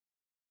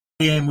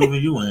He ain't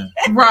moving you in.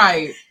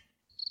 Right.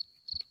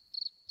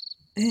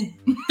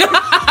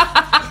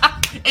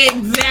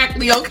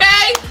 Exactly,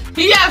 okay?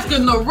 He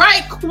asking the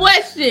right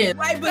question.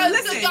 Right, but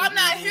listen, y'all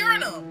not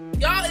hearing him.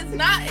 Y'all is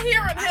not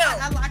hearing him.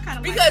 I kind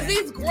of because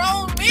these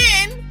grown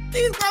men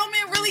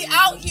really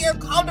out here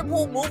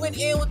comfortable moving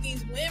in with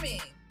these women.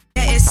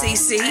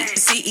 SCC,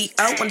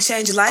 CEO, wanna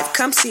change your life?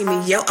 Come see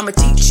me, yo. I'ma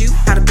teach you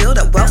how to build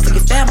up wealth for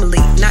your family,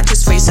 not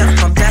just for yourself.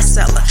 I'm a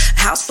bestseller, a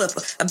house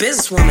flipper, a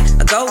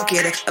businesswoman, a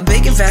go-getter, a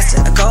big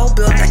investor, a goal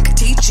builder that can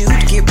teach you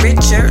to get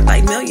richer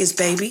like millions,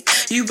 baby.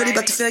 You really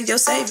about to fill your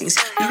savings.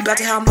 You about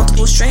to have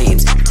multiple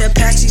streams to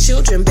pass your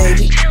children,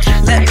 baby.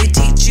 Let me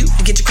teach you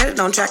to get your credit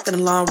on track in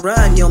the long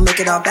run. You'll make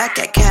it all back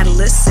at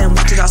Catalyst and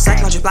watch it all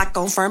psychology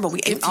black-owned firm, but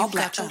we ain't all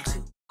black.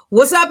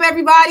 What's up,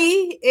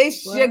 everybody?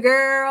 It's your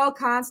girl,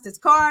 Constance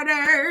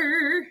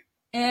Carter.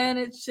 And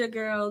it's your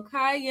girl,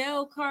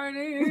 Chayil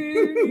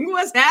Carter.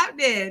 What's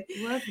happening?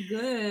 What's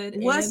good in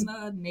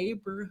the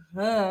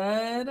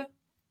neighborhood?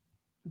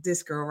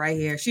 This girl right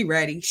here. She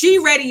ready. She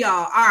ready,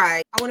 y'all. All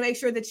right. I want to make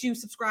sure that you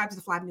subscribe to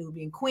the Fly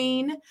Nubian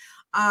Queen.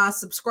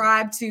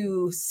 Subscribe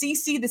to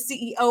CC the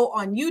CEO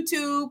on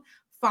YouTube.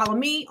 Follow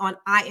me on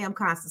I Am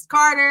Constance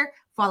Carter.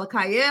 Follow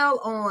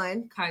Chayil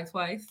on Kai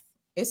Twice.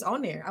 It's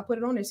on there. I put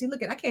it on there. See,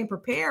 look at I came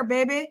prepared,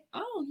 baby.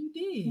 Oh, you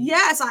did.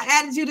 Yes, I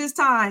added you this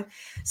time.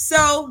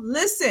 So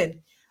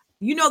listen,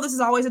 you know this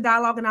is always a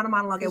dialogue and not a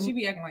monologue. And she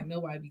be acting like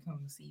nobody be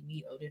coming to see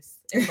me, Otis.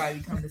 Everybody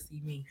be coming to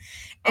see me.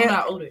 I'm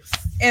not Otis.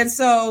 And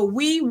so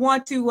we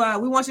want you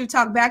to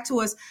talk back to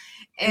us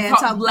and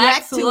talk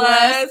back to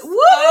us.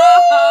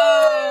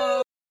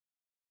 Woo!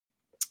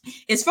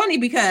 It's funny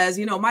because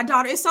my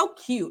daughter is so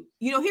cute.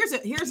 Here's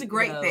a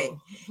great thing.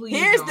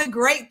 The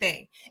great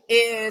thing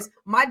is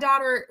my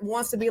daughter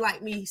wants to be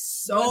like me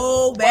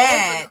so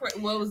bad.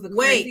 What was the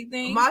crazy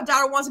thing? My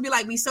daughter wants to be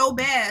like me so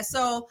bad.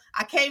 So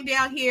I came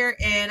down here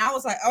and I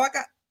was like,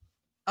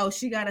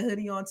 she got a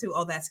hoodie on too.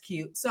 Oh, that's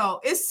cute.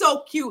 So it's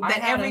so cute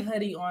that I had a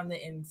hoodie on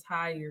the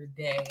entire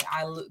day.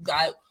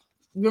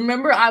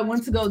 Remember, I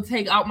went to go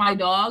take out my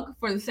dog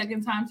for the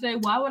second time today.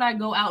 Why would I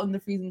go out in the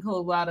freezing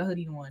cold without a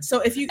hoodie on?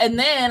 And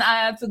then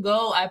I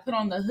put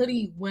on the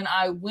hoodie when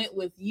I went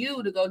with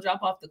you to go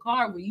drop off the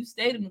car, where you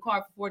stayed in the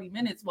car for 40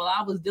 minutes while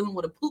I was dealing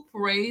with a poop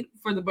parade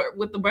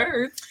with the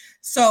birds.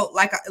 So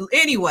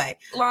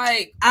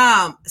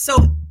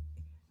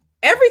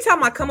every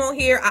time I come on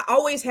here, I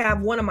always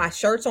have one of my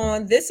shirts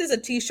on. This is a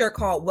t-shirt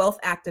called Wealth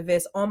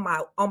Activist on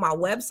my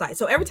website.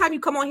 So every time you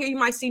come on here, you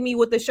might see me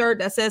with a shirt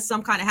that says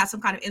some kind of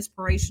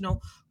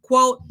inspirational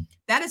quote.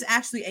 That is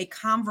actually a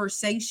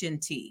conversation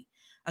tee.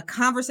 A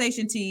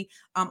conversation tee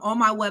on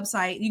my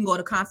website. You can go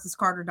to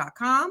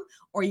constancecarter.com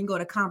or you can go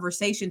to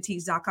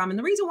conversationtees.com. And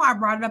the reason why I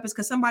brought it up is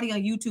because somebody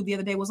on YouTube the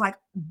other day was like,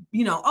 what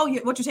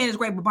you're saying is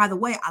great, but by the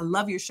way, I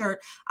love your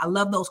shirt. I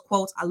love those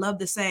quotes. I love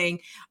the saying,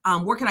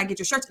 where can I get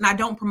your shirts? And I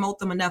don't promote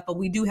them enough, but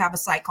we do have a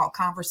site called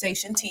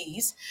Conversation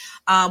Tees,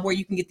 where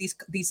you can get these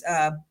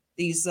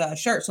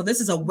shirts. So this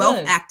is a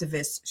wealth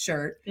activist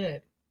shirt.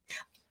 Good.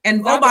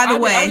 And by the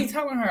way,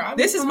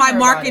 this is my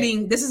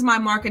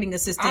marketing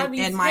assistant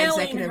and my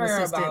executive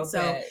assistant.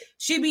 So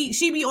she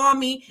be on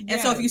me. And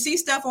so if you see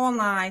stuff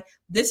online,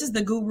 this is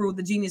the guru,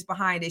 the genius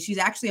behind it. She's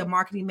actually a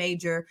marketing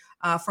major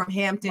from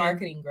Hampton.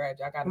 Marketing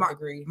graduate. I got a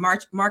degree.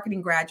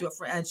 Marketing graduate,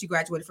 and she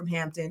graduated from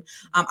Hampton.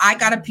 I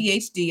got a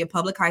PhD, a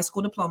public high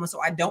school diploma, so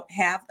I don't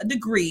have a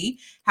degree.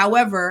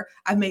 However,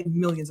 I've made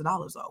millions of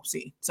dollars though.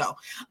 See, so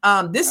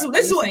this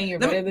is what.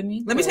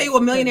 Let me tell you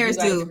what millionaires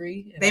do.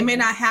 They may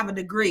not have a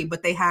degree,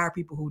 but they hire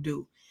people who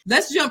do.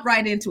 Let's jump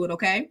right into it,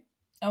 okay?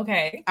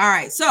 Okay. All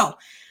right. So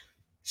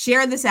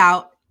share this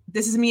out.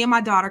 This is me and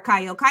my daughter,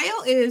 Chayil.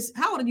 Chayil is,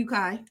 how old are you,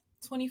 Kai?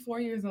 24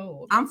 years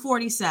old. I'm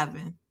 47.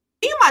 Me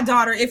and my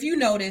daughter, if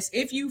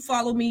you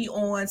follow me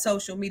on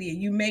social media,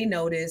 you may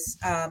notice,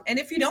 and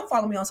if you don't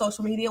follow me on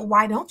social media,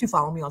 why don't you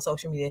follow me on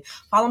social media?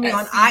 Follow me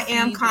on I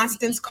Am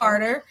Constance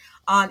Carter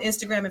on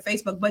Instagram and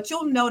Facebook, but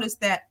you'll notice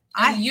that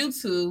on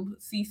YouTube,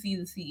 CC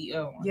the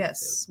CEO.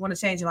 Yes. Want to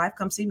change your life?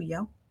 Come see me,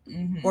 yo.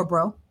 Mm-hmm. Or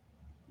bro.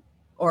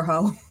 Or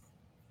ho.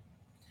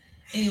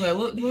 Anyway,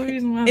 what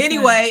reason?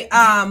 Anyway,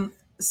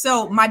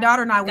 so my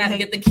daughter and I gotta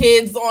get the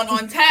kids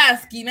on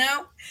task,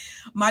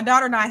 My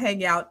daughter and I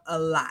hang out a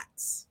lot.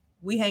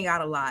 We hang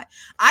out a lot.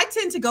 I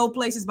tend to go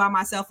places by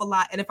myself a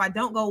lot. And if I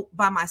don't go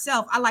by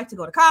myself, I like to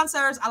go to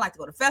concerts. I like to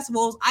go to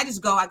festivals. I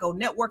go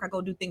network. I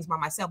go do things by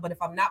myself. But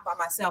if I'm not by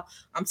myself,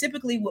 I'm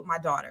typically with my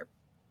daughter.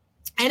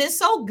 And it's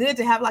so good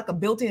to have like a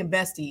built-in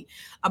bestie,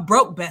 a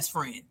broke best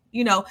friend.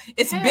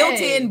 It's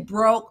built-in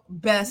broke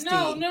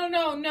bestie.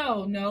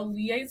 No.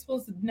 We ain't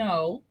supposed to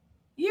know.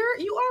 You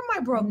are my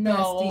broke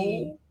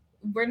bestie.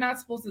 We're not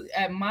supposed to.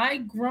 At my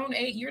grown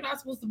age, you're not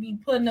supposed to be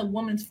putting a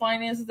woman's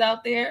finances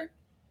out there.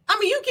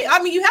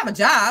 You have a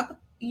job.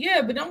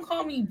 Yeah, but don't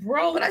call me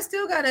broke. But I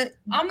still gotta.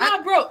 I'm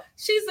not broke.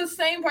 She's the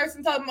same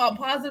person talking about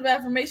positive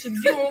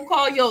affirmations. You won't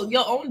call your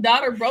own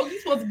daughter broke. You're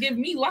supposed to give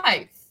me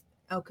life.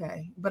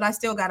 Okay, but I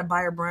still gotta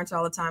buy her brunch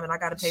all the time, and I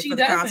gotta pay for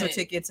the concert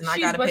tickets, and I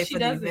gotta pay for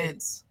the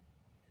events.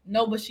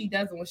 No, but she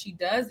doesn't. What she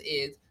does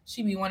is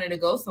she be wanting to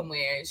go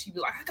somewhere, and she be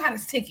like, I got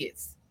us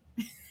tickets.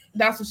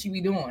 That's what she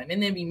be doing,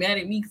 and then be mad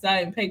at me because I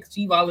didn't pay because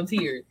she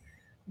volunteered.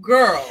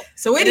 Girl.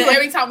 So anyway,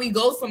 every time we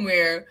go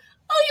somewhere,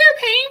 oh, you're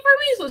paying for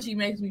me, so she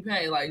makes me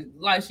pay. Like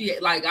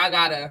I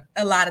gotta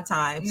a lot of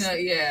times.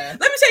 Yeah.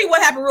 Let me tell you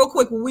what happened real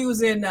quick when we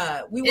was in.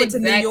 We went to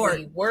New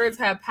York. Words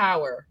have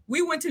power.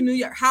 We went to New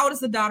York. How old is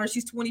the daughter?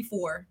 She's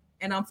 24,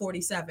 and I'm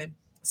 47.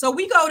 So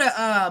we go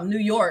to New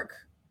York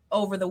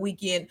over the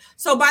weekend.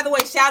 So by the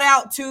way, shout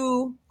out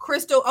to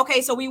Crystal.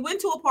 Okay, so we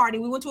went to a party.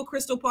 We went to a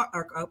Crystal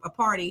a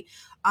party.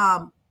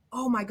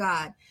 Oh my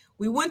God,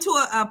 we went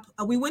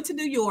to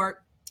New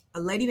York. A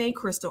lady named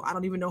Crystal. I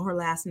don't even know her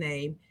last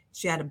name.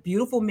 She had a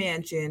beautiful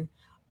mansion,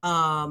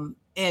 and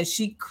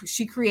she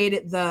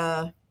created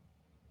the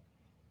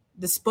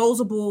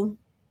disposable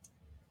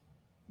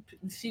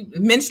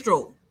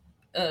menstrual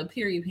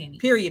period panty.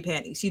 Period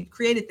panty. She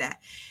created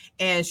that,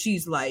 and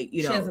she's like,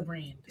 you know, she has a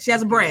brand. She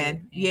has a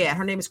brand. Yeah,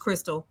 her name is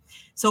Crystal.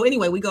 So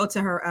anyway, we go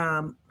to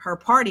her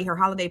party, her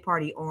holiday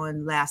party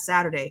on last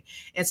Saturday,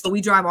 and so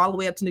we drive all the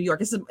way up to New York.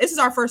 This is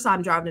our first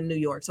time driving to New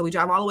York, so we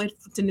drive all the way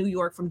to New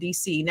York from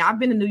DC. Now I've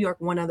been to New York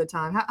one other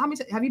time. How many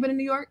have you been in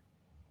New York?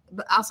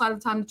 Outside of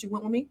the time that you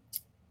went with me?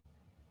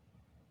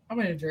 I'm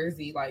in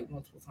Jersey like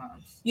multiple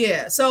times.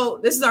 Yeah,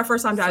 so this is our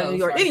first time driving to New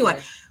York. Anyway,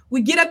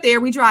 we get up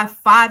there, we drive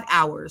 5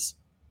 hours.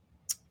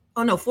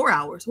 Oh no, 4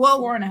 hours.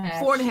 Well,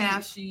 4.5.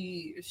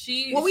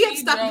 4.5. Well, we had to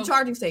stop at the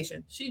charging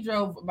station. She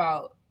drove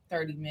about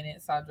 30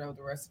 minutes. I drove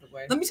the rest of the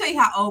way. Let me tell you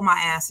how old my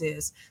ass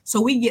is.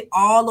 So we get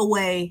all the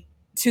way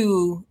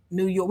to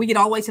New York. We get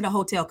all the way to the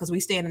hotel because we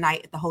stay in the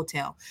night at the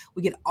hotel.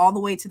 We get all the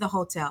way to the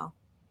hotel.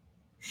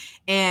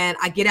 And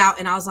I get out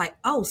and I was like,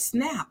 oh,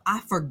 snap. I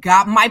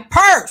forgot my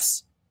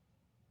purse.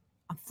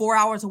 I'm 4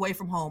 hours away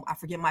from home. I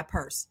forget my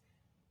purse.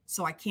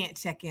 So I can't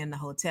check in the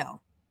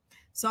hotel.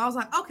 So I was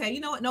like, okay,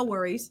 you know what? No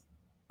worries.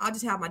 I'll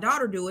just have my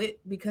daughter do it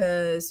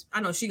because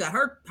I know she got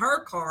her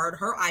card,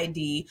 her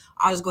ID.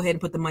 I'll just go ahead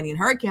and put the money in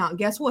her account. And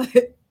guess what?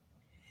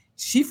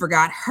 She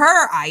forgot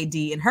her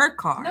ID and her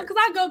card. No, because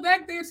I go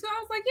back there. So I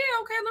was like,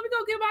 yeah, okay, let me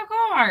go get my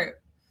card.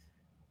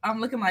 I'm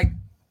looking like,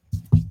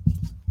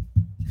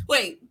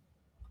 wait,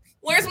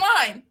 where's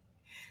mine?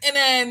 And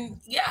then,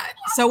 yeah.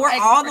 So we're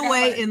all the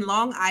way in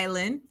Long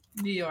Island,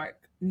 New York,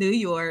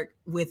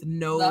 with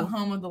no. The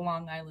home of the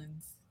Long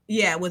Islands.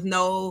 Yeah, with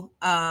no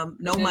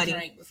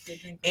money.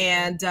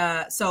 And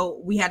so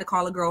we had to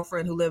call a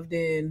girlfriend who lived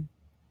in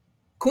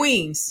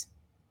Queens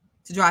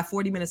to drive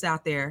 40 minutes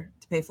out there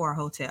to pay for our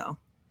hotel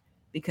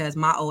because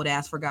my old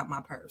ass forgot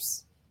my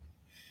purse.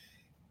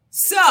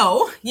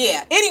 So,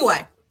 yeah.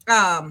 Anyway,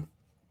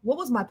 what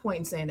was my point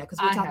in saying that? Because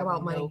we're talking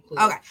about money.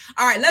 Okay.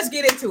 All right, let's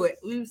get into it.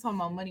 We were talking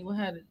about money.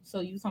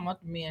 So you were talking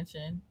about the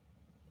mansion.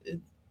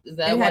 Is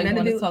that what you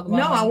want to talk about?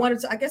 No, money?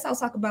 I guess I'll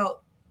talk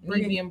about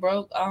me being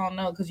broke. I don't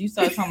know, because you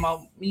started talking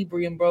about me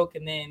being broke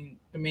and then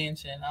the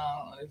mansion.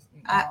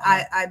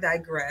 I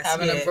digress.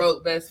 Having a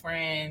broke best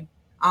friend.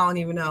 I don't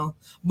even know.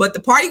 But the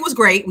party was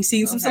great. We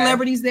seen some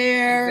celebrities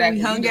there. Exactly.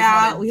 We hung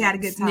out. We had a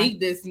good time. Sneak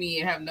this me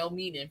and have no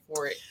meaning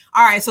for it.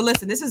 All right. So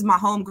listen, this is my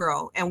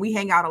homegirl and we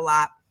hang out a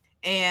lot.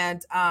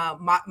 And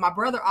my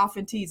brother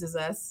often teases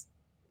us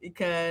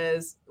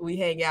because we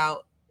hang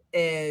out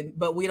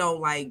but we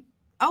don't like,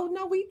 oh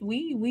no,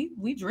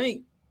 we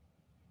drink.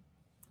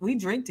 We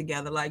drink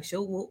together. Like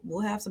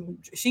we'll have some.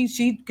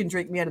 She can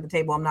drink me under the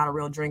table. I'm not a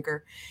real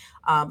drinker.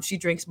 She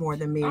drinks more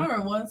than me. I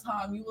remember one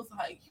time you was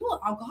like, "You an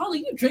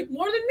alcoholic? You drink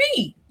more than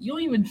me. You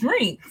don't even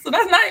drink." So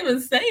that's not even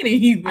saying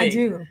anything. I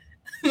do.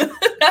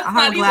 I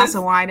have a glass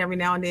of wine every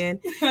now and then.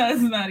 That's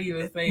not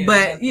even saying.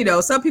 But you know,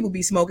 some people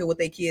be smoking with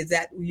their kids.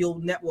 That you'll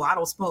never. Well, I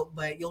don't smoke,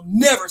 but you'll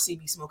never see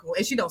me smoking.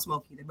 And she don't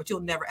smoke either. But you'll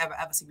never ever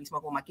see me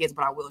smoking with my kids.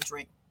 But I will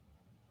drink.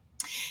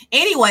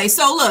 Anyway,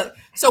 so look,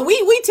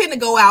 we tend to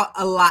go out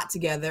a lot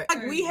together.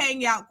 We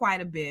hang out quite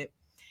a bit.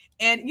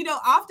 And, you know,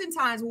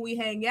 oftentimes when we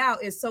hang out,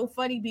 it's so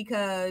funny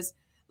because,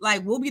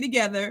 like, we'll be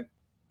together.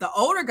 The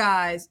older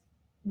guys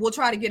will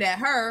try to get at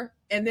her.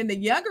 And then the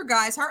younger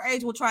guys, her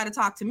age, will try to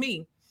talk to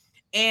me.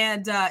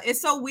 And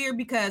it's so weird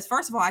because,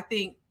 first of all, I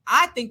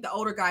think the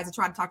older guys are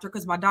trying to talk to her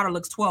because my daughter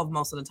looks 12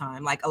 most of the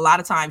time. Like, a lot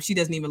of times she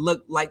doesn't even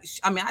look like,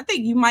 I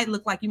think you might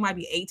look like you might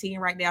be 18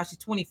 right now. She's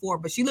 24,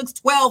 but she looks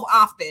 12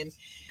 often.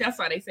 That's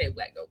why they say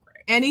black don't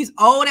crack. And these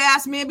old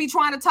ass men be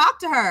trying to talk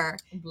to her.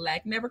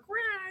 Black never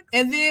cracks.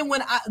 And then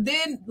when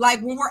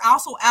we're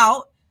also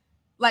out,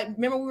 like,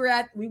 remember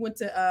we went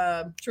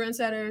to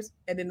Trendsetters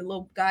and then the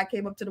little guy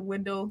came up to the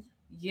window.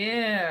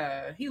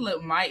 Yeah, he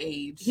looked my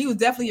age. He was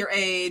definitely your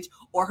age,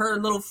 or her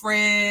little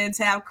friends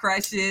have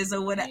crushes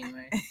or whatever.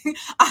 Anyway,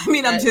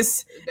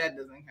 that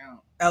doesn't count.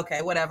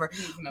 Okay, whatever.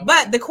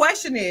 But the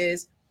question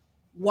is,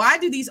 why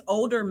do these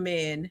older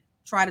men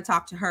try to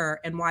talk to her,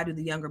 and why do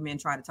the younger men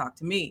try to talk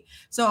to me?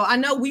 So I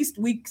know we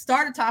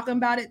started talking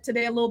about it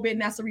today a little bit,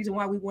 and that's the reason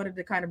why we wanted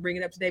to kind of bring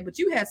it up today. But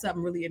you had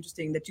something really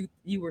interesting that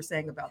you were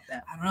saying about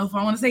that. I don't know if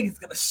I want to say it's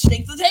gonna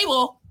shake the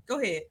table. Go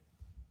ahead.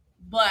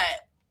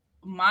 But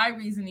my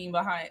reasoning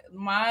behind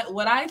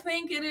what I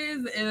think it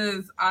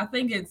is I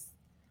think it's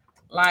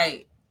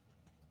like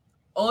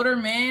older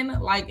men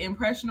like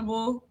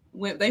impressionable.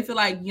 They feel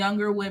like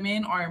younger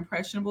women are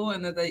impressionable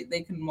and that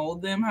they can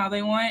mold them how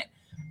they want.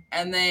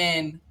 And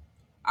then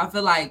I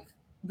feel like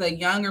the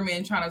younger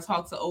men trying to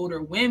talk to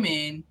older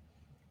women,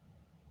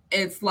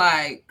 it's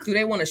like, do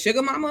they want a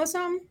sugar mama or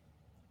something?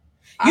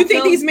 You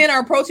think these men are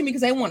approaching me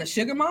because they want a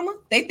sugar mama?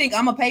 They think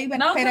I'm a pay their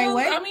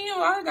way? I mean, a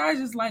lot of guys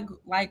just like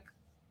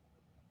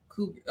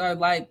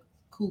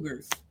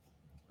cougars.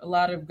 A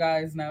lot of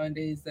guys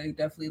nowadays, they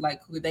definitely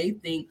like cougars. They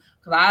think,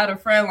 because I had a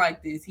friend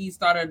like this. He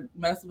started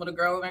messing with a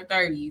girl in her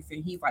 30s,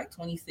 and he's like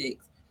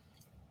 26.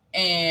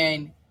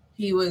 And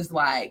he was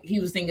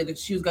thinking that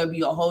she was going to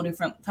be a whole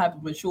different type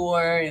of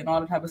mature and all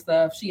the type of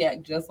stuff. She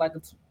act just like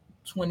a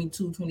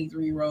 22,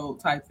 23-year-old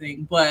type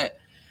thing. But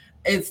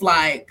it's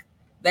like,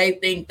 they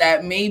think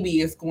that maybe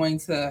they're going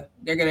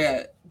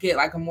to get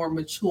like a more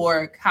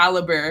mature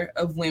caliber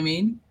of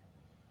women.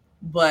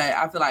 But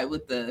I feel like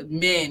with the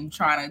men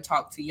trying to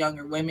talk to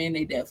younger women,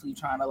 they definitely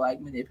trying to like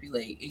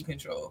manipulate and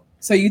control.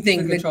 So you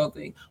think the control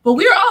thing. But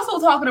we were also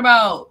talking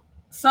about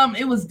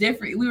it was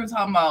different. We were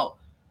talking about,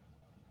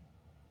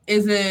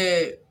 is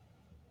it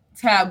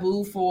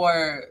taboo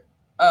for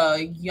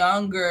an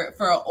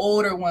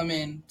older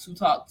woman to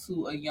talk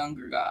to a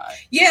younger guy?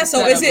 Yeah,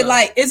 so is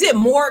it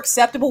more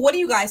acceptable? What do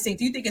you guys think?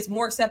 Do you think it's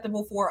more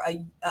acceptable for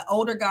an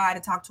older guy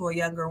to talk to a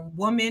younger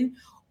woman,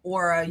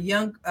 or a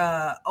young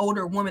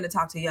older woman to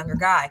talk to a younger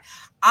guy?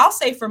 I'll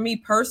say for me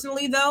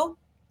personally though,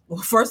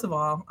 well, first of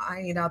all, I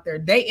ain't out there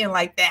dating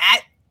like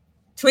that.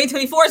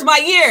 2024 is my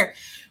year.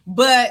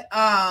 But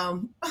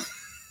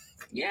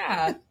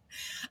yeah.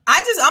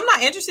 I'm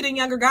not interested in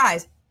younger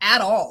guys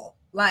at all.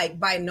 Like,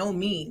 by no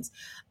means.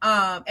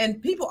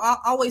 And people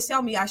always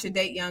tell me I should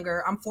date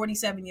younger. I'm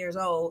 47 years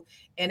old,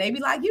 and they be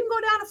like, you can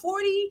go down to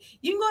 40,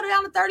 you can go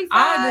down to 35.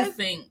 I just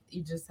think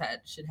you just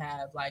should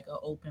have like an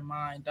open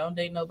mind. Don't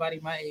date nobody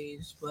my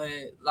age, but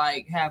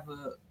like have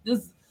an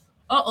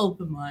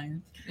open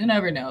mind. You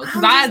never know.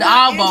 Because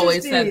I've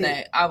always said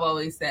that. I've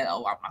always said,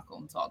 oh, I'm not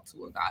going to talk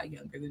to a guy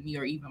younger than me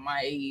or even my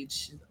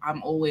age.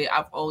 I've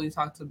always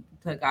talked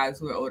to guys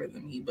who are older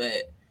than me,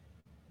 but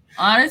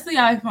honestly,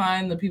 I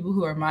find the people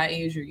who are my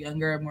age or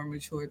younger are more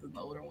mature than the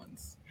older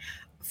ones.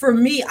 For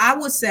me, I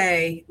would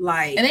say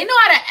like, and they know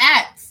how to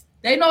act.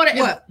 They know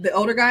that the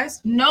older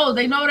guys? No,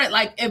 they know that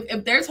like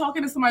if they're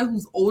talking to somebody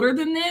who's older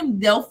than them,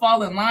 they'll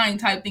fall in line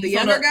type thing. The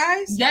younger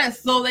guys?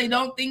 Yes, so they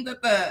don't think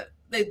that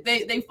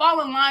they fall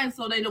in line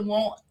so they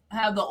won't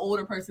have the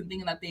older person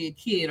thinking that they're a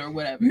kid or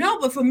whatever. No,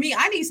 but for me,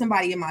 I need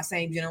somebody in my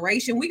same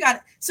generation. We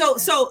got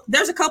so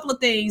there's a couple of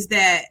things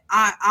that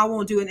I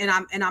won't do, and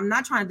I'm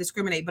not trying to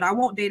discriminate, but I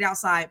won't date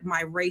outside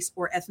my race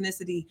or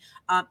ethnicity.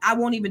 I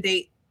won't even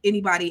date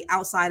anybody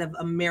outside of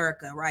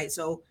America, right?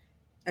 So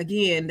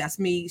again, that's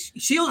me.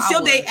 She'll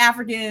date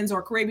Africans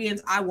or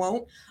Caribbeans. I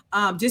won't,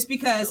 just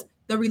because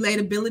the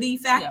relatability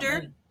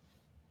factor.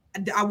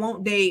 Yeah, I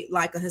won't date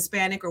like a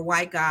Hispanic or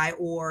white guy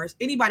or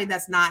anybody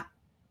that's not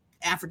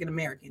African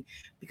American,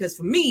 because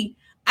for me,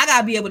 I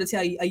gotta be able to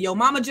tell you a yo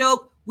mama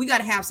joke. We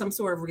gotta have some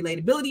sort of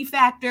relatability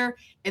factor.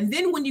 And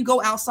then when you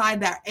go outside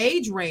that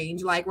age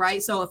range, like,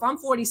 right, so if I'm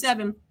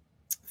 47,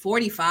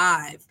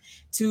 45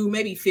 to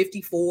maybe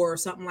 54 or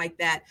something like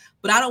that,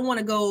 but I don't want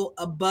to go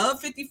above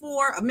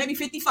 54 or maybe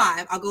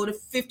 55, I'll go to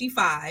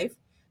 55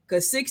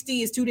 because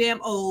 60 is too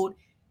damn old.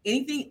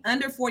 Anything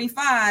under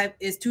 45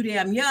 is too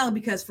damn young,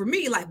 because for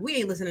me, like, we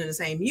ain't listening to the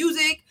same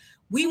music.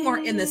 We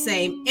weren't in the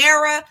same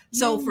era.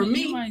 So for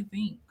me, you might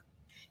think.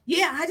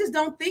 Yeah, I just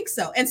don't think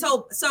so. And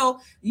so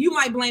you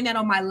might blame that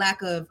on my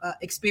lack of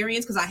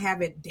experience, because I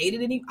haven't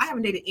dated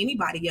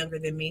anybody younger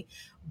than me.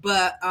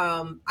 But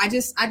I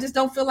just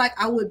don't feel like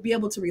I would be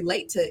able to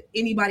relate to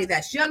anybody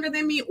that's younger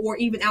than me, or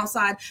even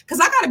outside, because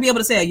I got to be able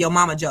to say a yo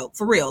mama joke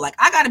for real. Like,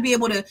 I got to be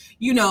able to,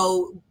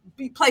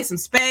 play some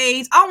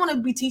spades. I don't want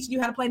to be teaching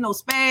you how to play no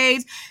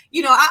spades.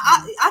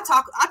 I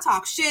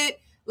talk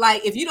shit.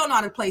 Like, if you don't know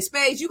how to play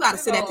spades, you got to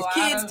sit at the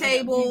kids'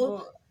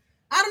 table.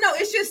 I don't know.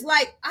 It's just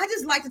like, I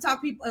just like to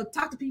talk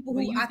to people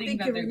who I think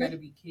that they're going to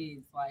be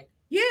kids. Like,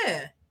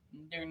 yeah,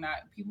 they're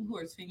not. People who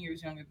are 10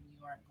 years younger than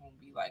you aren't going to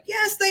be like.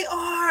 Yes, they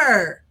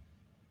are.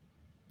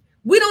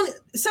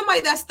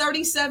 Somebody that's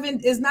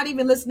 37 is not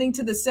even listening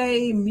to the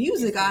same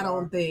music. I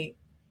don't think.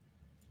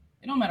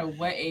 It don't matter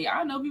what age.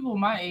 I know people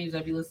my age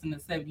that be listening to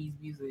 70s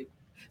music.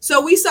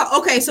 So we saw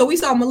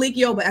Malik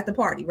Yoba at the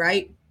party,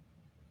 right?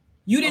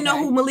 You didn't know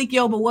who Malik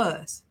Yoba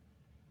was?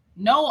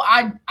 No,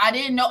 I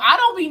didn't know. I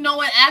don't be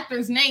knowing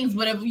actors' names,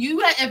 but if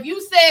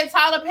you said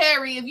Tyler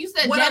Perry, if you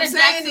said Janet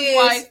Jackson's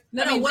wife,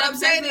 what I'm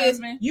saying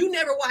is you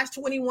never watched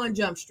 21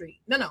 Jump Street.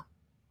 No.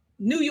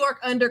 New York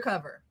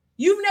Undercover.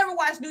 You've never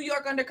watched New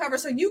York Undercover,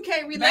 so you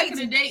can't relate. Back in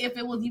the day, if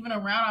it was even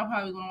around, I'm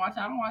probably gonna watch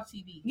it. I don't watch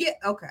TV. Yeah,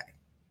 okay.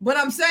 But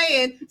I'm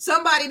saying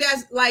somebody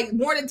that's like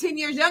more than 10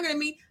 years younger than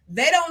me,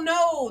 they don't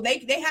know.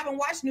 They haven't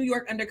watched New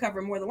York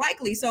Undercover more than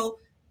likely. So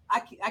I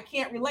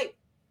can't relate.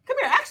 Come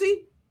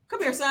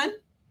here, son.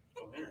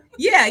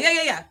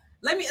 Yeah.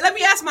 Let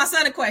me ask my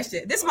son a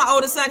question. This is my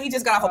oldest son. He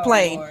just got off a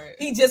plane. Lord.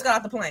 He just got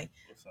off the plane.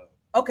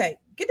 Okay,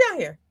 get down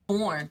here.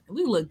 Warren,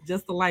 we look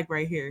just alike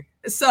right here.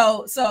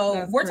 So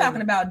we're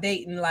talking about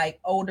dating like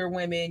older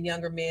women,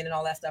 younger men, and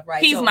all that stuff,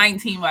 right? He's so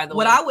 19, by the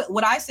way.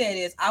 What I said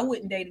is I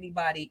wouldn't date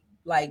anybody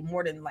like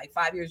more than like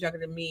 5 years younger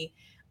than me.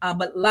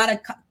 But a lot of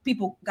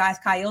people, guys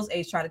Kyle's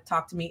age, try to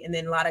talk to me, and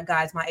then a lot of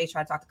guys my age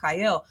try to talk to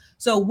Kyle.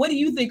 So what do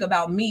you think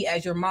about me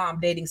as your mom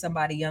dating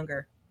somebody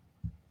younger?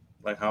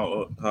 Like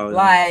how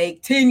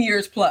like 10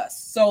 years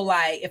plus. So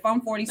like if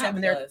I'm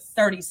 47, they're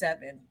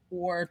 37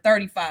 or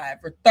 35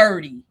 or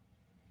 30.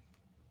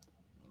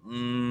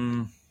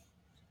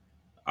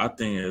 I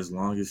think as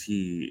long as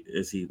he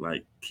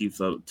like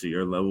keeps up to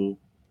your level,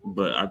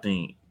 but I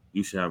think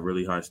you should have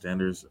really high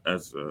standards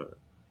as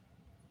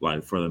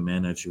like for the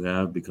man that you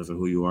have because of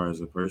who you are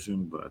as a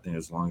person. But I think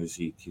as long as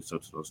he keeps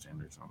up to those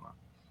standards, I'm not.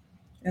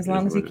 As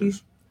long as he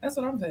keeps. That's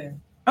what I'm saying.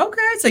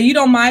 Okay, so you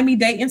don't mind me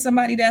dating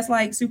somebody that's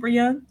like super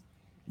young?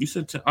 You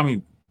said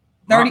 30,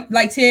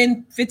 like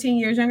 10, 15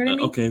 years younger than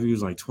me? Okay, if he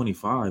was like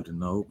 25, then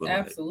no. But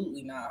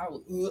absolutely not. I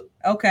would.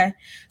 Okay,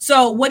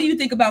 so what do you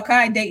think about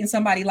Kai dating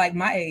somebody like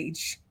my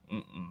age?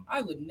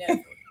 I would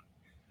never.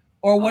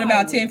 Or what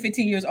about 10,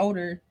 15 years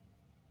older?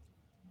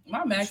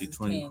 My max is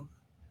 10.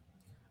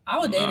 I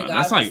would date a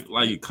guy. That's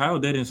like Kyle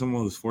dating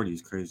someone who's 40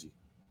 is crazy.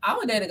 I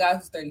would date a guy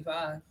who's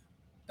 35,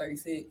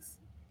 36.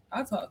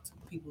 I talk to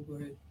people who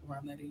are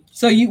around that age.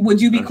 So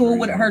would you be cool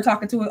with her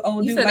talking to an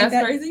old dude like that?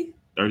 That's crazy?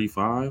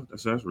 35?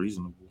 That's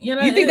reasonable. You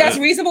think that's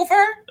reasonable for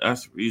her?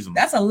 That's reasonable.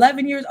 That's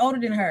 11 years older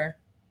than her.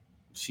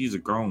 She's a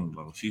grown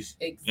though. She's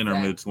in her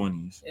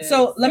mid-20s.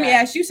 So let me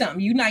ask you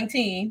something. You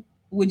 19.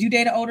 Would you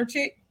date an older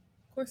chick?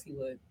 Of course he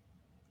would.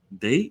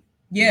 Date?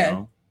 Yeah.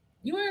 No.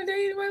 You want to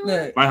date anybody?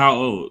 Look, by how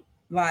old?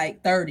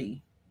 Like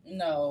 30.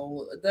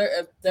 No,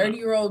 a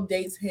 30-year-old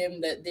dates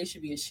him that they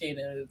should be ashamed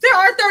of. There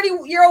are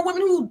 30-year-old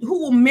women who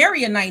will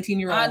marry a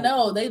 19-year-old. I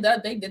know they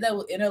did that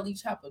with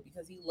NLE Choppa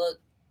because he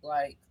looked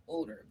like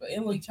older, but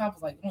NLE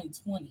Choppa's like only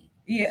 20.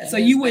 Yeah, so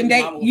you wouldn't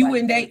date. You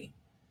wouldn't date.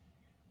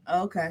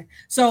 Okay,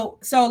 so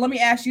let me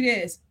ask you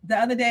this: the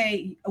other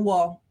day,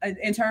 well,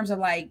 in terms of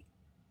like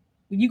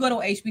when you go to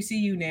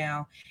HBCU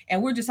now,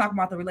 and we're just talking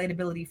about the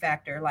relatability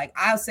factor. Like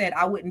I said,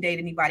 I wouldn't date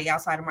anybody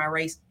outside of my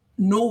race,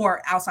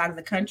 nor outside of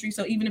the country.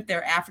 So even if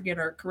they're African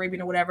or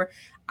Caribbean or whatever,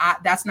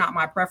 that's not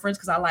my preference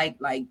because I like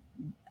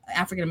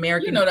African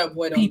American. You know that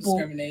boy don't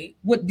discriminate.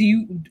 Would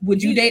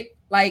you date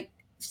like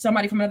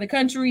somebody from another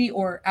country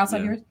or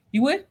outside yours?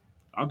 You would?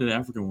 I'll date an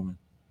African woman.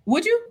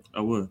 Would you?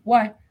 I would.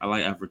 Why? I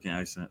like African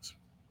accents.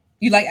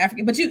 You like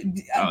African, but do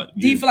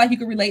you feel like you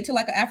could relate to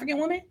like an African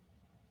woman?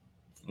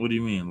 What do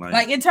you mean?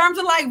 Like in terms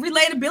of like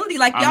relatability,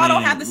 like y'all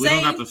don't have the same. We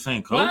don't got the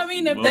same culture. Well, I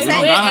mean, if they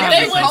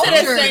went to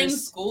the same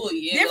school,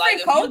 different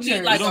like,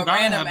 cultures. Like we don't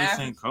gotta have the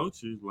same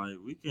cultures. Like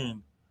we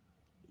can,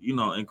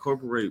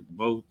 incorporate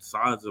both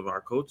sides of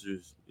our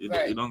cultures. You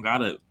don't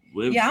gotta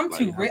live. Yeah, I'm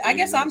too. I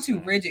guess I'm too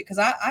rigid because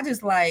I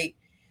just like.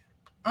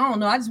 I don't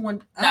know. I just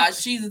want.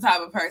 She's the type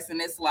of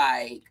person. It's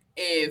like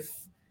if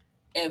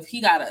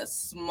he got a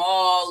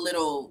small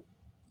little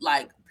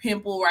like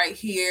pimple right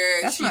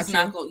here, she's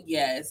not gonna.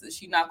 Yes,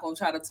 she's not gonna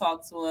try to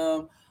talk to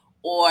him.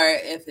 Or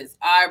if his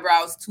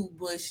eyebrows too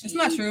bushy, it's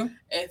not true.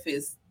 If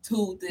his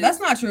tooth, that's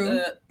not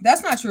true.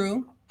 That's not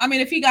true. I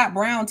mean, if he got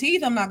brown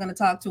teeth, I'm not gonna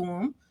talk to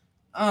him.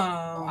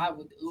 I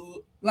would.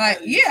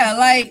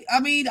 I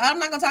mean, I'm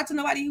not gonna talk to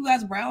nobody who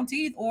has brown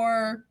teeth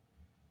or.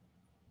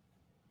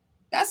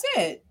 That's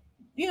it.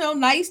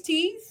 Nice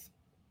teeth.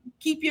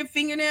 Keep your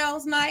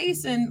fingernails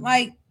nice and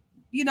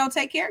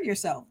take care of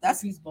yourself. That's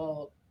he's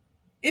bald.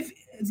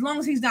 As long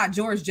as he's not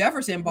George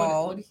Jefferson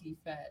bald. What if he's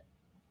fat?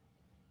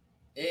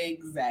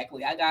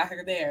 Exactly. I got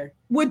her there.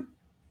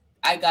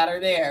 I got her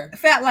there.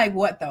 Fat like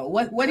what though?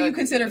 What do you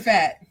consider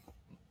fat?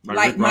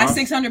 Like my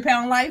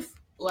 600-pound life?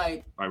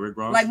 Like Rick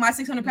Ross? Like my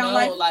 600-pound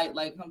life?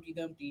 Like Humpty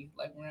Dumpty,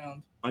 like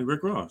round. Like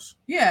Rick Ross.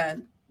 Yeah.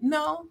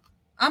 No.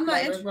 I'm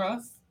not Rick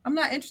Ross. I'm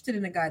not interested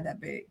in a guy that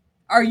big.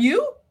 Are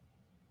you?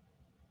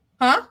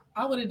 Huh?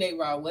 I wouldn't date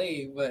Rod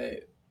Wave,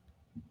 but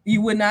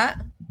you would not?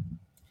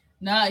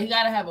 Nah, he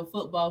gotta have a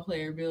football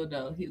player build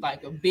though. He's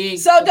like a big.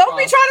 So don't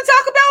be trying to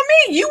talk about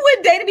me. You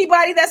wouldn't date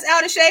anybody that's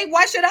out of shape.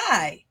 Why should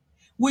I?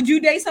 Would you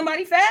date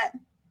somebody fat?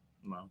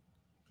 No.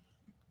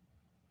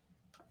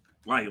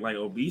 Like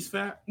obese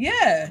fat?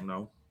 Yeah.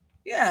 No.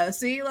 Yeah.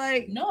 See,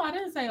 no, I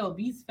didn't say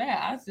obese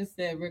fat. I just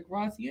said Rick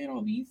Ross. You ain't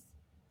obese.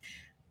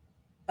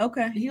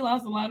 Okay. He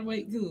lost a lot of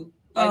weight too.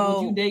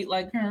 Would you date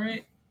like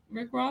current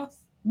Rick Ross?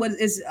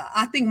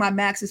 I think my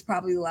max is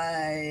probably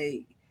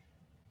like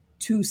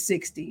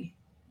 260.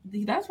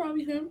 That's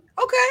probably him.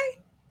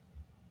 Okay.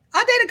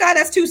 I'll date a guy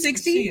that's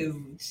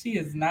 260. She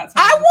is not.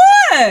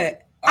 I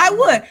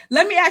would.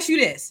 Let me ask you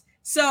this.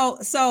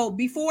 So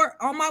before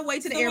on my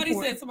way to the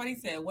airport. Somebody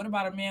said, what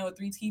about a man with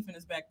 3 teeth in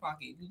his back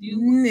pocket? Did you?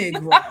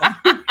 Negro.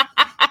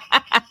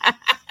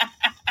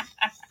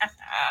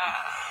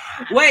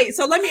 Wait,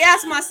 so let me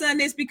ask my son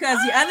this because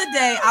the other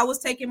day I was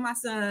taking my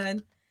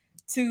son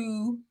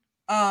to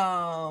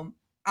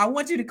I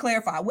want you to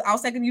clarify. I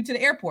was taking you to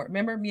the airport.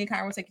 Remember, me and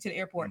Kyra were taking you to the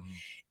airport. Mm-hmm.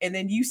 And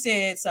then you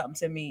said something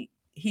to me.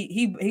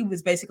 he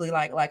was basically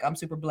like I'm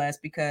super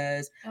blessed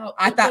because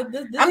I thought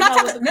I'm not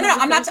talking. No,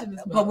 I'm not.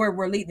 But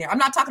we're leading there. I'm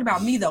not talking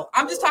about me though.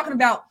 I'm just talking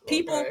about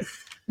people. Okay.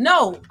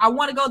 No, I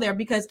want to go there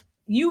because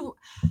you.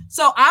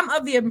 So I'm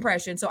of the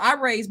impression. So I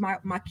raised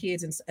my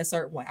kids in a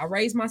certain way. I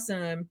raised my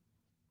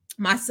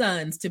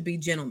sons to be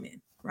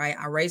gentlemen. Right.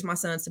 I raised my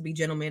sons to be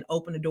gentlemen,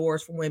 open the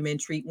doors for women,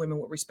 treat women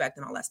with respect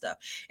and all that stuff.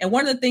 And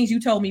one of the things you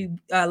told me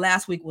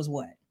last week was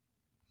what?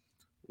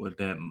 With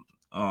that,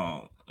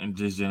 in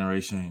this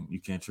generation, you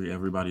can't treat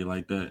everybody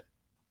like that.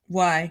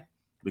 Why?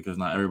 Because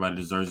not everybody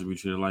deserves to be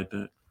treated like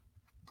that.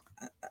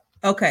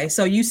 Okay.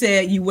 So you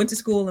said you went to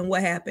school and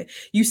what happened?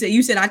 You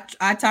said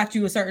I taught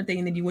you a certain thing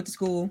and then you went to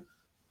school.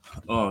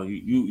 Oh,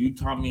 you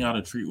taught me how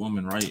to treat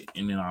women right.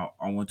 And then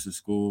I went to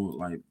school,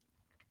 like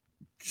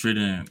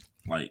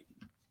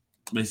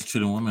basically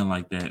treating women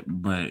like that,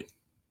 but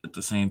at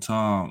the same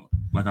time,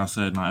 like I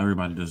said, not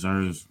everybody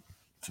deserves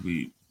to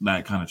be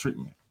that kind of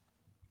treatment.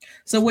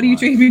 So what do you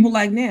treat people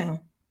like now?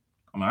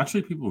 I mean, I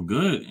treat people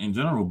good in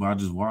general, but I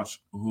just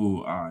watch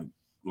who I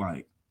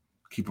like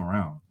keep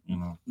around, you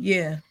know?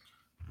 Yeah.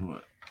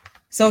 But,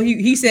 so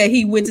he said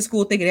he went to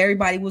school thinking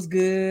everybody was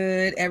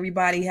good,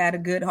 everybody had a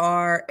good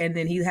heart, and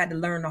then he had to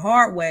learn the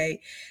hard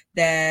way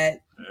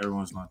that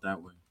everyone's not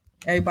that way.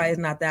 Everybody's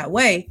not that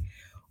way.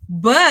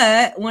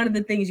 But one of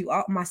the things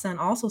my son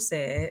also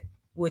said,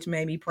 which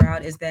made me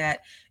proud, is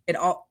that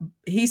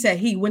he said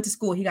he went to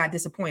school, he got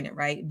disappointed,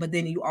 right? But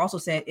then you also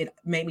said it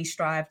made me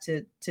strive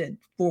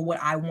for what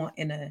I want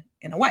in a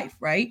wife,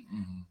 right?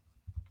 Mm-hmm.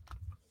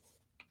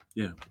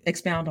 Yeah.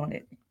 Expound on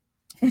it.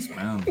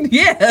 Expound.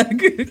 Yeah.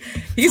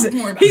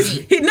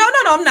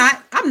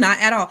 I'm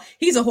not at all.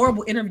 He's a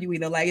horrible interviewee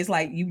though. Like it's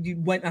like you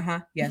went,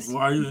 yes.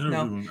 Why are you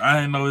interviewing? No. I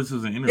didn't know this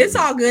was an interview. It's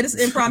all good. It's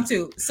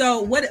impromptu.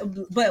 So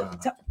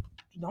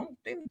don't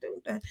do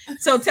that.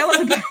 So tell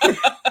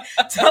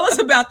us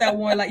about that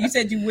one. Like you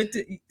said, you went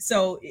to.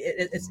 So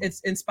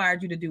it's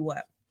inspired you to do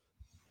what?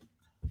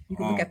 You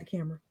can look at the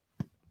camera.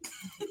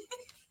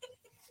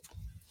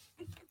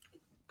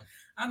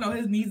 I know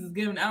his knees is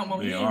giving out. Mom.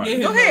 Go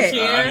ahead.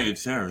 I need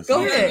chairs.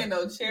 Go ahead.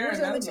 No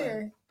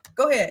chair.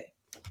 Go ahead.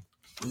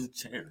 Where's the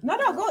chair? No.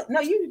 Go. No,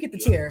 you get the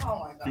chair. Oh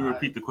my God. Can you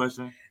repeat the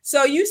question?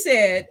 So you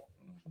said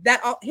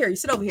that. Here, you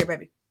sit over here,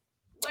 baby.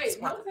 Wait,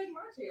 no, take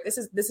my chair. This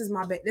is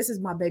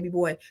my baby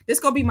boy. This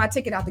gonna be my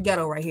ticket out the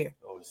ghetto right here.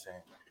 Oh, the same.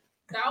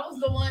 That was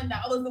the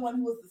one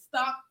who was the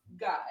stock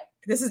guy.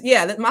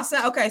 My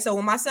son. Okay, so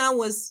when my son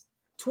was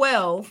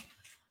 12,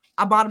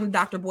 I bought him the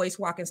Dr. Boyce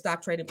Watkins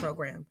stock trading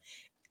program.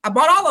 I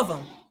bought all of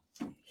them.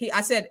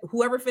 I said,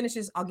 whoever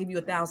finishes, I'll give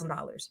you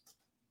 $1,000.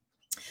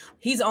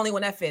 He's the only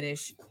one that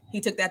finished.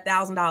 He took that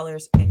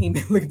 $1,000 and he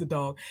look at the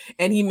dog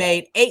and he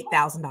made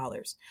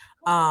 $8,000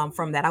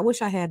 from that. I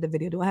wish I had the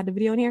video. Do I have the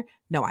video in here?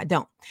 No, I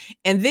don't.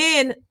 And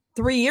then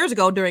 3 years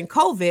ago during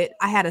COVID,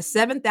 I had a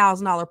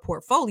 $7,000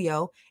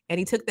 portfolio and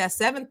he took that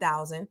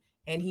 $7,000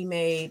 and he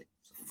made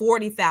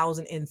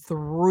 $40,000 in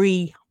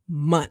 3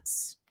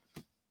 months.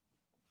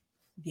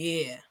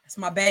 Yeah, it's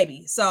my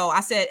baby. So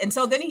I said, and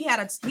so then he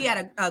had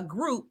a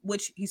group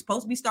which he's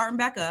supposed to be starting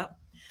back up,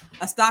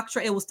 a stock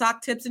trade. It was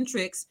stock tips and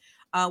tricks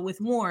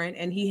with Warren,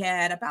 and he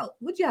had about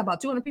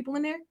 200 people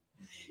in there.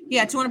 He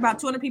had about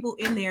 200 people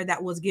in there that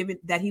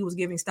he was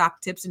giving stock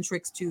tips and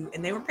tricks to,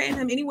 and they were paying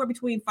him anywhere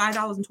between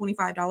 $5 and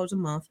 $25 a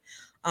month.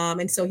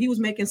 And so he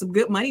was making some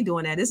good money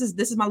doing that. This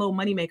is my little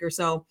money maker.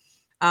 So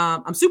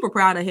I'm super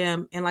proud of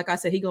him. And like I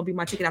said, he's gonna be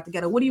my ticket out the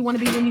ghetto. What do you want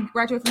to be when you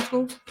graduate from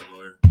school?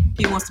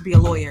 He wants to be a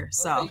lawyer.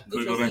 So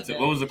go back to,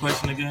 what was the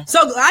question again?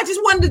 So I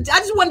just wanted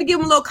to give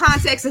him a little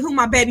context of who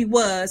my baby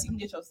was. You can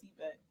get your seat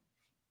back.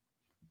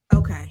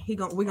 Okay,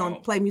 we're gonna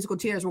play musical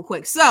chairs real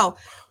quick. So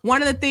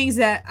one of the things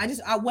that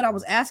what I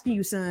was asking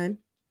you, son.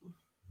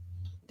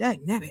 Dang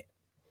nabbit.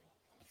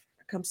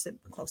 Come sit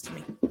close to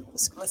me.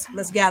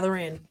 Let's gather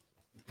in.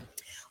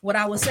 What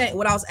I was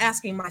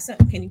asking my son.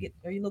 Are you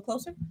a little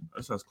closer?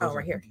 Oh,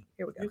 right here.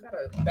 Here we go. You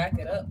gotta back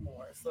it up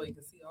more so you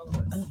can see all of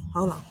us. Oh,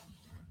 hold on.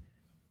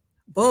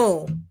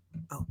 Boom.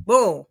 Oh,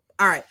 boom.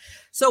 All right.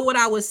 So what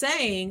I was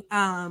saying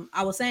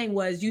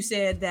was you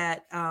said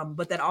that,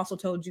 but that also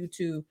told you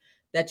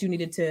that you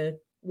needed to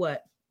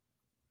what?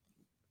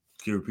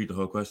 Can you repeat the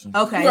whole question?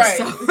 Okay. Right.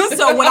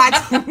 So what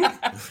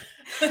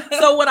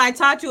I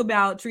taught you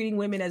about treating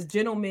women as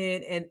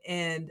gentlemen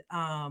and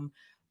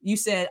you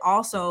said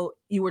also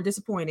you were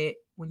disappointed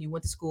when you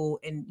went to school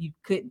and you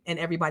couldn't, and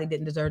everybody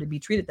didn't deserve to be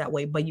treated that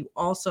way, but it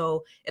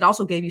also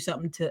gave you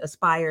something to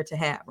aspire to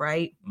have,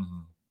 right?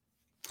 Mm-hmm.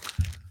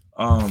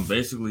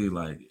 Basically,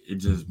 like it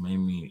just made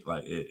me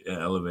like it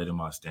elevated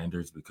my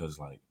standards because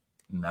like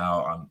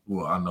now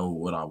I know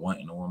what I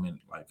want in a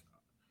woman, like,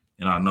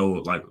 and I know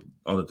like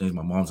all the things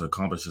my mom's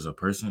accomplished as a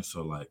person.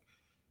 So like,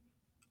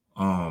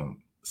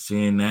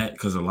 seeing that,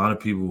 because a lot of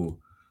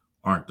people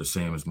aren't the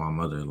same as my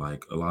mother.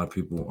 Like a lot of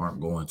people aren't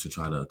going to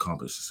try to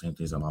accomplish the same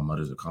things that my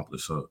mother's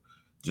accomplished. So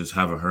just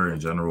having her in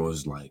general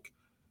is like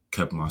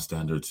kept my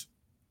standards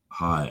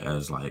high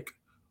as like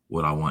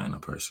what I want in a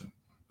person.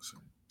 So.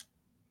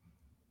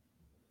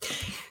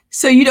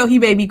 So, he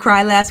made me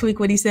cry last week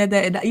when he said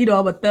that. And,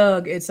 I'm a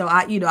thug. And so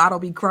I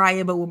don't be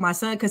crying, but with my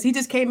son, because he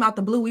just came out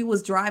the blue. We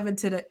was driving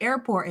to the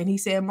airport and he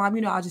said, Mom,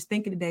 I was just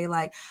thinking today,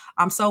 like,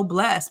 I'm so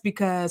blessed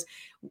because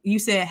you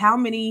said how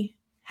many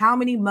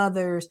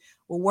mothers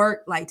will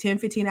work like 10,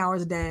 15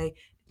 hours a day,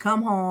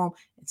 come home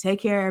and take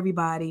care of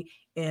everybody.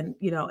 And,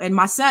 and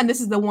my son,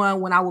 this is the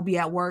one when I will be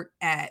at work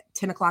at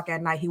 10 o'clock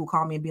at night, he will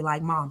call me and be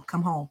like, Mom,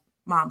 come home.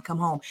 Mom, come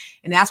home.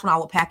 And that's when I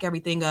will pack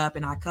everything up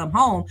and I come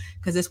home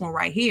because this one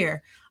right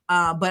here.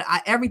 But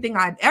everything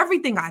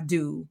I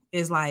do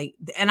is like,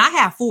 and I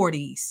have 4 of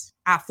these.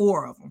 I have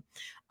 4 of them.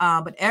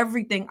 But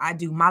everything I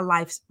do,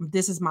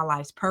 this is my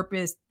life's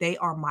purpose. They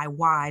are my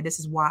why. This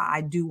is why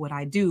I do what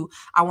I do.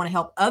 I want to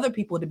help other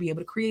people to be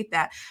able to create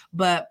that.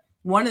 But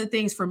one of the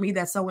things for me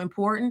that's so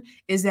important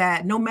is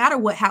that no matter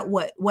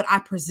what I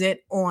present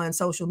on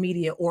social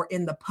media or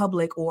in the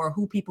public or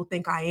who people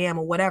think I am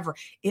or whatever,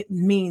 it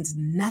means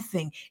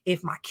nothing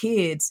if my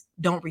kids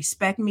don't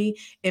respect me.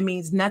 It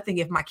means nothing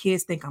if my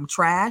kids think I'm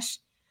trash.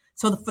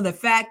 So for the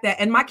fact that,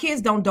 and my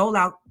kids don't dole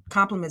out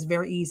compliments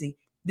very easy.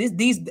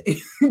 These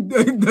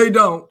they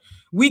don't.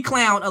 We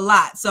clown a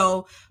lot.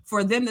 So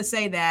for him to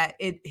say that,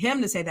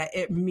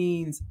 it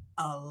means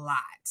a lot.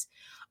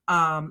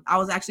 I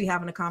was actually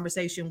having a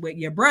conversation with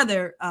your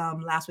brother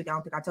last week. I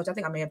don't think I told you. I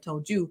think I may have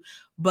told you.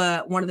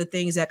 But one of the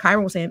things that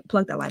Kyron was saying,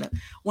 plug that light up.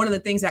 One of the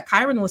things that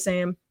Kyron was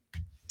saying,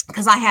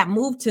 because I had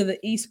moved to the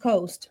East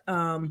Coast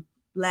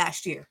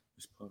last year.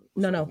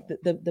 No,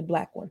 the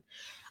black one.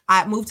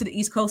 I moved to the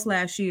East Coast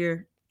last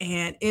year,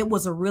 and it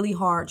was a really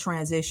hard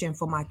transition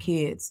for my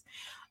kids.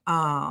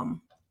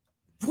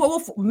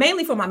 Well,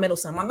 mainly for my middle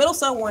son. My middle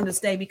son wanted to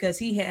stay because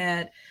he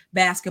had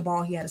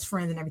basketball, he had his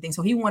friends and everything.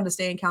 So he wanted to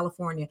stay in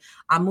California.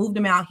 I moved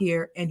him out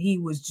here and he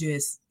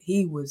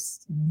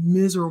was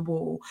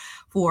miserable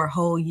for a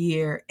whole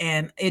year.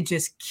 And it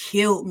just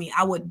killed me.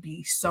 I would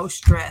be so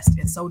stressed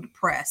and so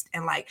depressed.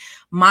 And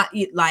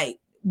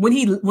when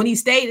he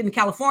stayed in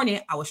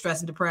California, I was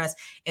stressed and depressed.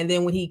 And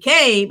then when he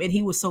came and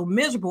he was so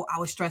miserable, I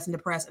was stressed and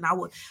depressed. And I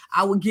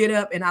would get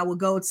up and I would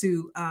go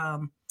to,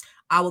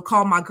 I would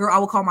call my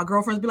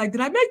girlfriends and be like,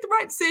 did I make the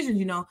right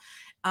decision?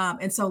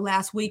 And so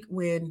last week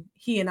when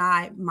he and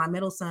I, my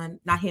middle son,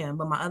 not him,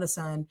 but my other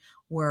son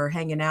were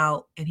hanging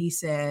out and he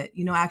said,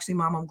 actually,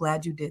 Mom, I'm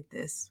glad you did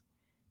this.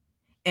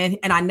 And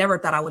I never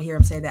thought I would hear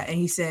him say that. And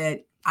he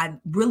said, I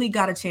really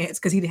got a chance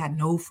because he had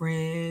no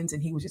friends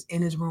and he was just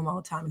in his room all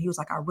the time. And he was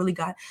like, I really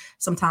got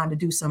some time to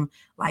do some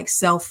like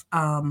self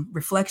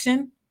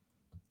reflection.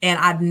 And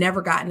I've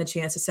never gotten a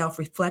chance to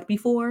self-reflect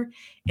before.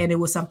 And it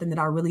was something that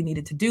I really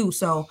needed to do.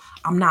 So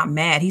I'm not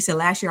mad. He said,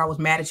 last year I was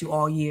mad at you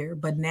all year,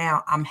 but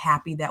now I'm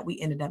happy that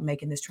we ended up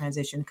making this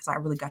transition because I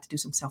really got to do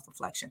some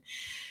self-reflection.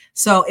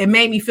 So it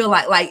made me feel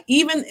like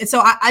even,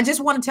 so I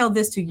just want to tell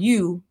this to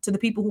you, to the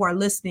people who are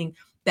listening,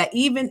 that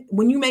even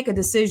when you make a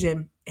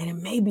decision, and it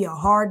may be a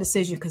hard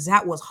decision because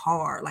that was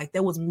hard. Like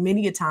there was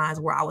many a times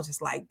where I was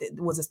just like,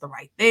 was this the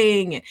right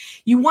thing? And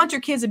you want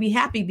your kids to be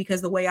happy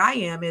because the way I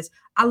am is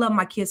I love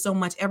my kids so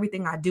much.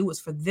 Everything I do is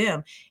for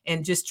them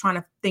and just trying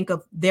to think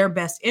of their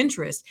best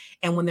interest.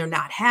 And when they're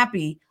not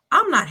happy,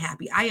 I'm not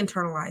happy. I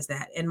internalize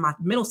that. And my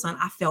middle son,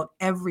 I felt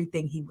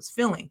everything he was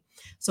feeling.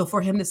 So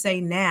for him to say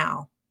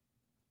now,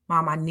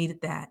 Mom, I needed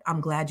that.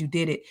 I'm glad you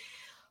did it.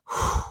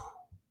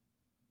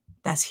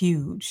 That's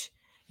huge.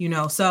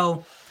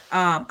 So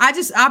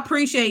I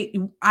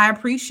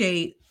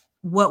appreciate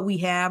what we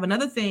have.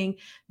 Another thing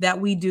that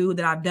we do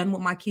that I've done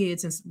with my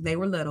kids since they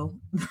were little,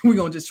 we're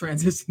going to just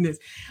transition this.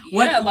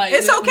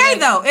 It's okay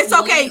though. It's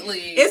okay.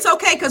 It's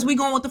okay. Cause we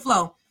going with the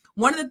flow.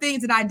 One of the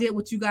things that I did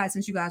with you guys,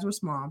 since you guys were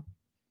small,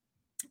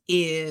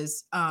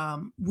 is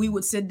we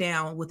would sit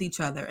down with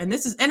each other. And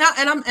this is, and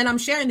I'm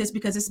sharing this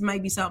because this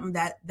might be something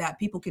that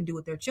people can do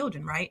with their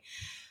children. Right.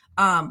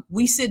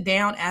 We sit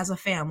down as a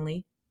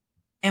family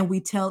and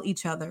we tell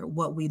each other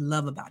what we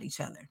love about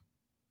each other.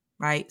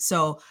 Right.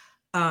 So,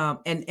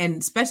 and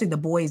especially the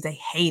boys, they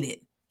hate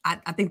it.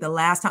 I think the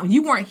last time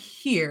you weren't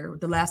here,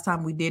 the last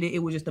time we did it, it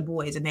was just the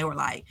boys. And they were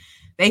like,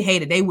 they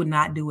hated, they would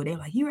not do it. They were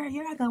like, you're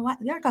like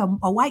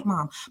a white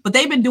mom, but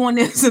they've been doing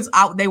this since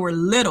they were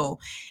little.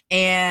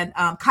 And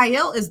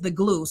Chayil is the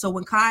glue. So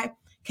when Kai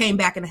came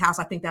back in the house,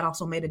 I think that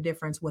also made a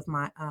difference with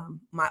my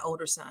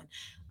older son,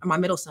 or my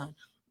middle son.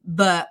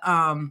 But,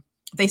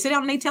 they sit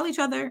down and they tell each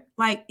other,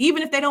 like,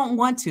 even if they don't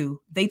want to,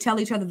 they tell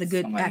each other the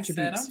good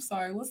attributes. I'm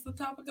sorry, what's the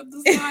topic of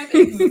this time?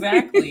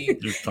 Exactly.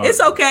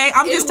 It's okay.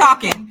 I'm just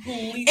talking.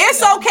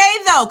 It's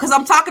okay though, because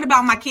I'm talking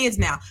about my kids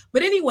now.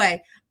 But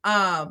anyway,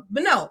 but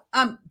no,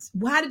 how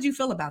did you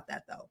feel about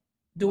that though?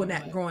 Doing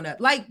that growing up,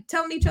 like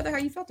telling each other how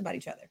you felt about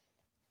each other.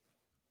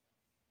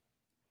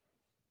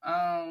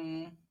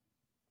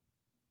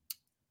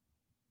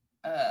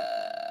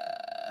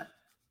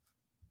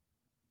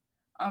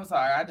 I'm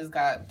sorry, I just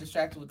got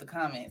distracted with the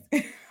comments.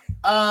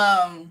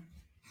 How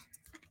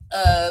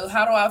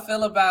do I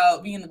feel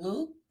about being the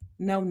glue?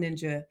 No,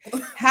 Ninja.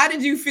 How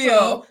did you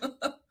feel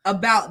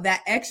about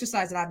that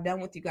exercise that I've done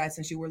with you guys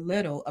since you were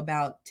little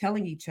about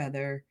telling each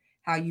other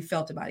how you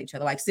felt about each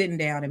other, like sitting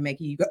down and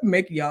making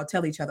y'all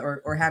tell each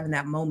other, or having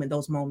that moment,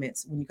 those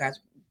moments when you guys,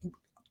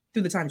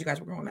 through the times you guys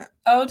were growing up.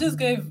 Oh, just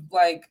gave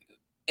like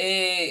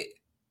it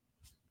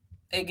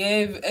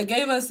gave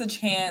us a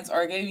chance,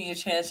 or it gave me a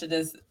chance to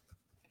just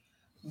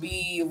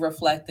be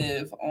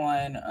reflective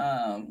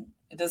on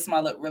just my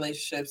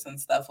relationships and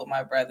stuff with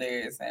my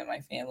brothers and my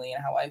family,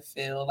 and how I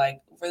feel,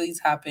 like really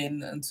tap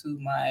into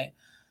my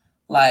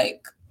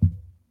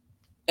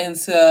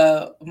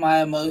into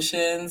my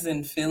emotions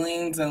and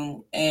feelings,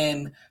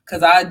 and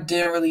because I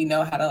didn't really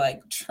know how to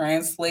like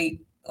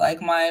translate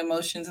like my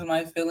emotions and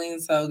my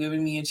feelings, so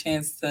giving me a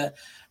chance to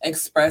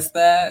express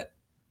that.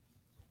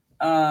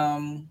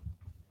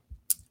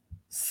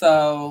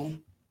 So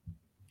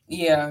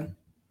yeah.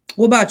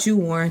 What about you,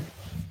 Warren?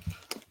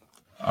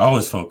 I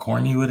always felt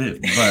corny with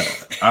it,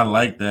 but I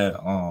like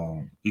that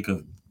we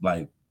could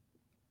like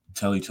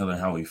tell each other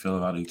how we feel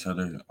about each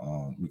other,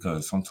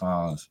 because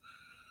sometimes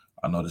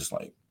I notice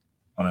like,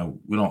 I mean,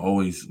 we don't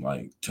always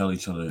like tell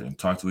each other and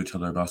talk to each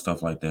other about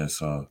stuff like that.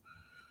 So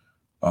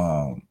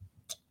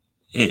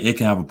it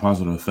can have a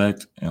positive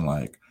effect. And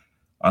like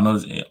I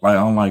notice like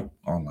on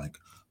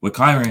with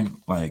Kyron,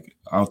 like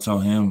I'll tell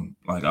him,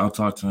 like I'll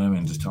talk to him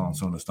and just tell him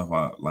some of the stuff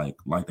I like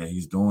that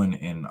he's doing,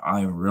 and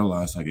I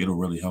realize like it'll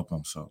really help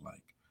him. So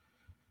like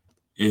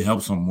it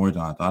helps him more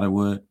than I thought it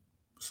would.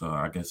 So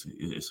I guess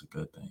it's a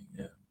good thing.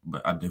 Yeah,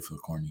 but I did feel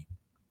corny.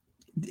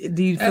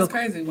 Do you That's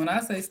crazy. When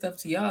I say stuff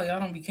to y'all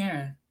don't be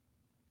caring.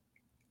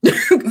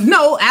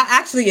 No,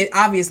 actually, it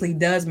obviously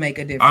does make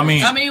a difference. I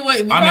mean,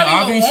 obviously,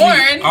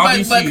 Warren,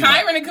 but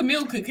Kyron and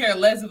Camille could care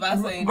less if I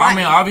say. Right. I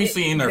mean,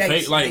 obviously, in their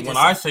face, like when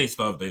I say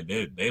stuff, they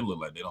look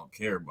like they don't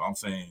care. But I'm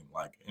saying,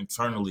 like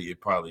internally,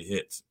 it probably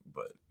hits,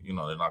 but you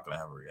know, they're not gonna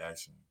have a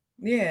reaction.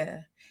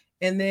 Yeah,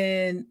 and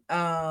then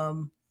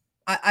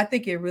I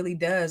think it really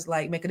does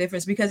like make a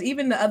difference, because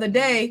even the other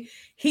day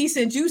he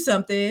sent you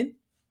something.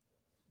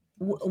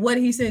 What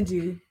did he send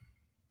you?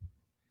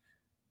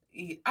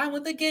 I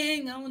went the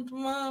gang. I went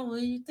tomorrow. What are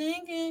you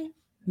thinking?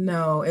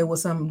 No, it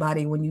was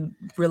somebody when you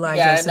realize.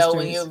 Yeah, I know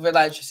when you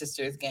realize your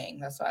sister is gang.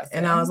 That's why I said.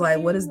 And I was like,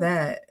 "What is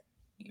that?"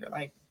 You're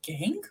like,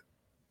 gang?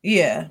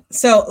 Yeah.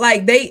 So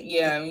like they.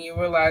 Yeah, when you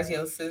realize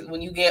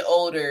when you get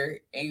older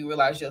and you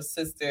realize your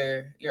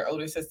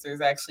older sister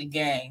is actually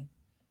gang.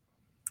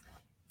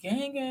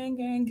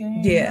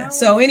 Gang. Yeah.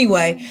 So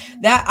anyway,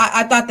 that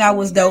I thought that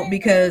was dope,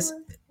 because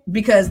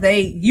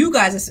you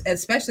guys,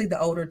 especially the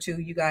older two,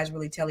 you guys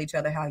really tell each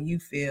other how you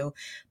feel.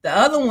 The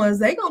other ones,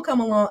 they gonna come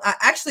along.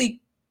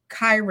 Actually,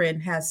 Kyron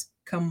has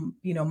come,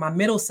 my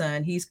middle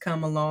son, he's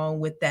come along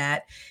with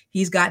that.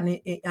 He's gotten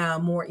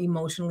more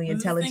emotionally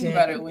intelligent. Think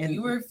about it. When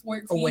you were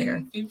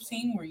 14,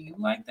 15, were you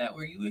like that?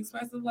 Were you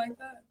expressive like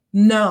that?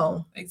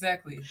 No.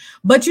 Exactly.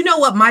 But you know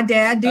what my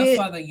dad did?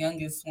 That's why the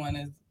youngest one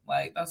is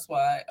like, that's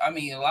why, I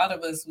mean, a lot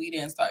of us, we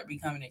didn't start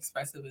becoming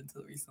expressive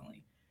until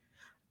recently.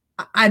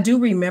 I do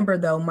remember,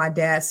 though, my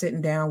dad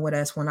sitting down with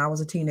us when I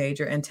was a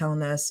teenager and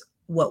telling us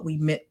what we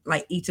meant,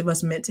 like each of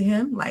us meant to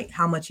him, like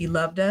how much he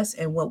loved us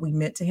and what we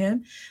meant to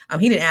him.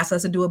 He didn't ask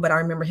us to do it, but I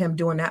remember him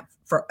doing that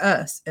for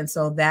us. And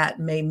so that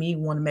made me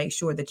want to make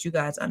sure that you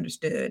guys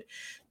understood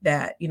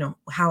that,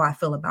 how I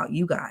feel about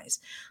you guys.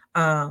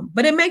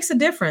 But it makes a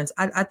difference.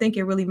 I think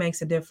it really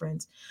makes a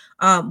difference.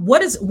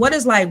 What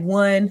is like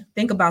one,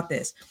 think about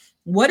this.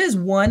 What is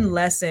one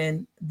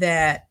lesson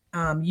that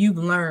you've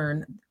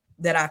learned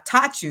that I've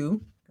taught you,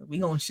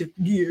 we're going to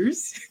shift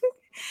gears,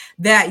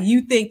 that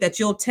you think that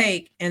you'll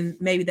take and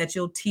maybe that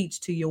you'll teach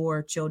to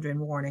your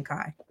children, Warren and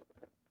Kai?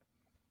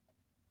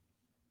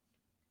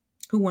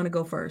 Who want to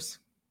go first?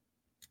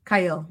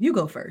 Chayil, you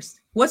go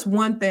first. What's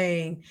one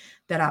thing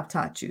that I've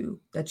taught you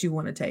that you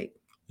want to take?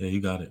 Yeah,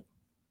 you got it.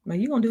 Man,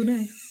 you going to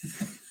do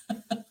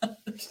that?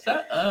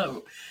 Shut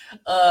up.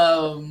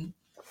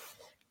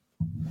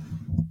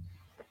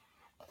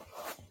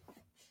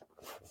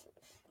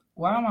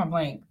 Why am I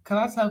blank?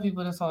 Because I tell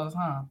people this all the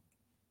time.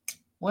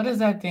 What is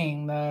that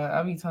thing that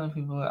I be telling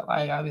people?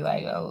 Like, I be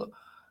like, oh,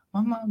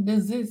 my mom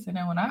does this. And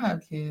then when I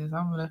have kids,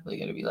 I'm definitely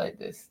going to be like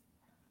this.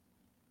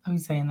 I be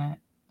saying that.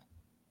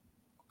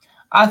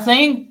 I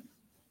think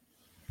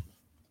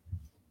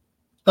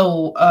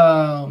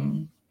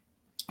the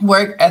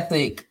work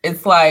ethic,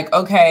 it's like,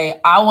 okay,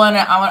 I'm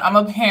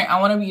a parent. I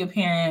want to be a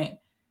parent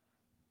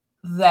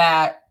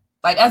that,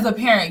 like, as a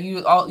parent,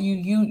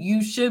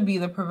 you should be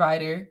the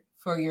provider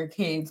for your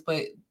kids,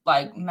 but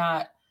like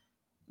not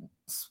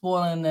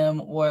spoiling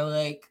them, or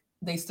like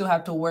they still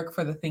have to work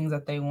for the things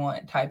that they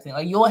want type thing.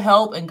 Like you'll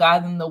help and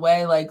guide them the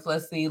way. Like,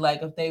 let's see,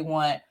 like if they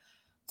want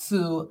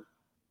to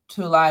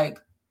like,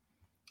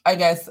 I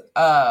guess,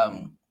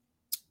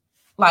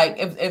 like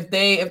if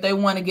they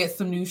want to get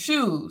some new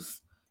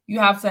shoes, you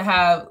have to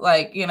have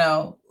like,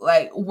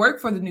 like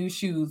work for the new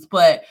shoes.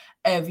 But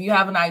if you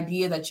have an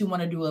idea that you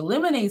want to do a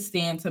lemonade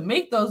stand to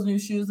make those new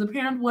shoes, the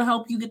parent will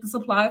help you get the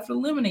supply for the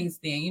lemonade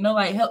stand,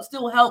 like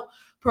help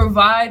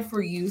provide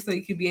for you so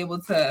you can be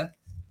able to,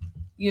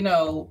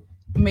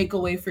 make a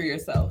way for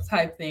yourself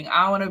type thing.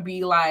 I want to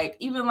be like,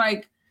 even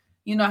like,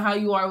 you know, how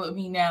you are with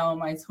me now in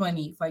my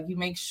 20s. Like, you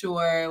make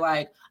sure,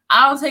 like,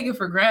 I don't take it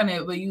for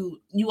granted, but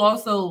you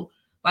also,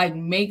 like,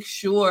 make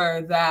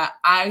sure that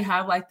I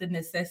have, like, the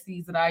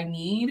necessities that I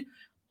need.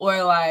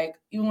 Or, like,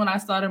 even when I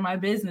started my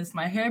business,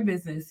 my hair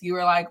business, you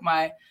were, like,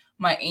 my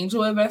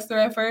angel investor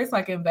at first,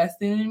 like,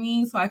 investing in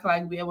me so I could,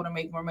 like, be able to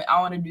make more money. I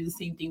want to do the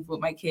same thing with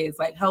my kids,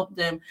 like, help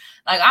them.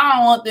 Like, I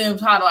don't want them to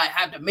try to, like,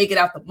 have to make it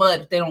out the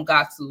mud if they don't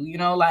got to, you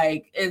know?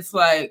 Like, it's,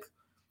 like,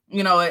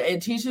 you know,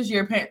 it teaches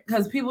your parents,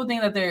 because people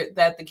think that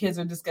the kids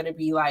are just going to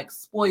be, like,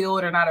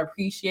 spoiled or not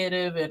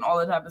appreciative and all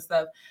that type of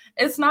stuff.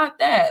 It's not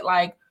that.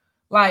 Like,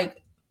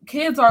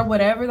 kids are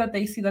whatever that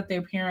they see that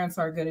their parents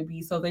are going to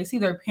be. So they see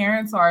their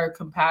parents are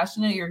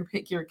compassionate. Your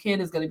kid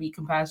is going to be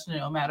compassionate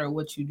no matter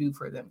what you do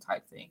for them,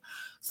 type thing.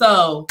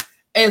 So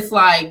it's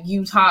like,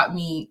 you taught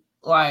me,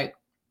 like,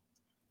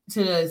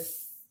 to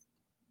just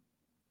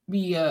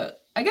be I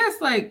guess,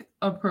 like,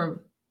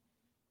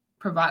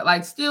 provide,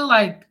 like, still,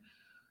 like,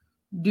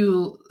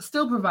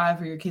 still provide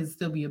for your kids,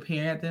 still be a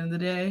parent at the end of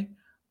the day.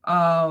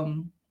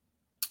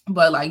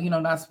 But, like, you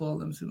know, not spoil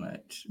them too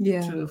much. Yeah.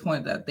 To the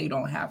point that they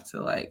don't have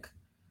to, like,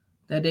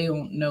 that they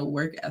don't know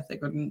work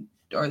ethic,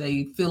 or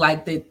they feel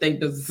like they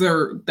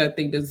deserve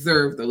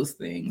those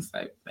things,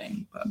 type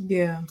thing. But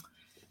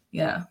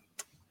yeah.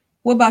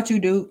 What about you,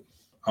 dude?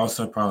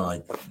 Also, probably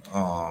like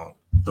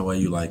the way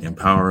you like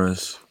empower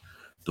us,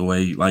 the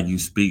way like you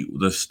speak,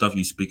 the stuff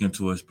you speak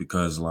into us,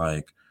 because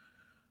like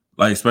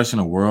especially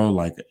in the world,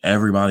 like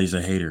everybody's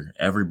a hater.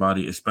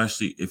 Everybody,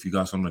 especially if you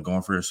got something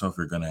going for yourself,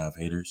 you're gonna have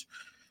haters.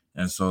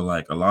 And so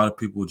like a lot of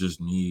people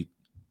just need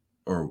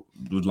or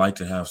would like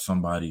to have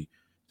somebody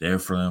there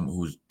for them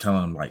who's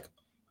telling them like,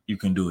 you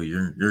can do it.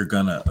 You're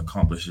gonna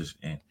accomplish this.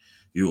 And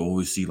you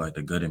always see like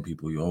the good in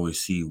people. You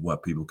always see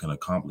what people can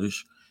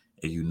accomplish,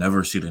 and you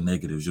never see the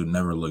negatives. You'll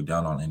never look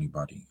down on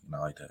anybody. You know,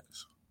 like that.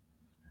 So,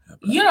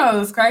 you know,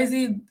 it's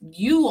crazy.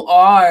 You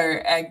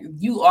are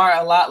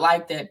a lot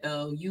like that,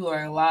 though. You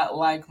are a lot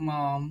like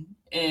Mom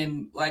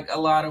in like a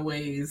lot of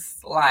ways.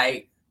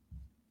 Like,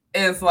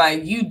 it's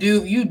like you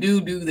do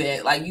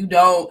that. Like, you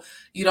don't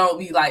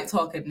be like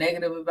talking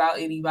negative about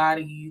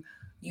anybody.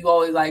 You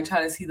always like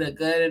try to see the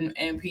good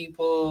in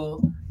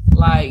people.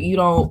 Like, you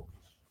don't,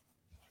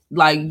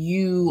 like,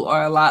 you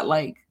are a lot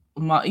like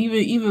Mom.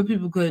 Even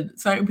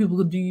certain people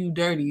could do you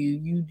dirty.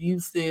 You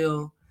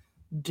still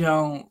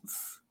don't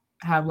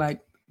have like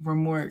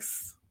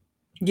remorse.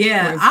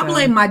 Yeah, I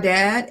blame my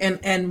dad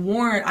and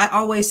Warren. I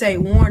always say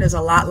Warren is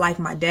a lot like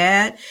my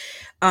dad,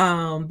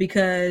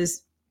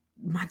 because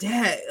my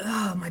dad,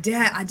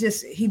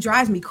 he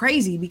drives me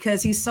crazy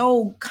because he's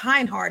so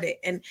kind-hearted,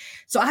 and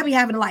so I be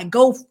having to like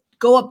go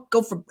up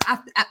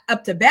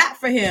to bat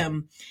for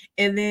him,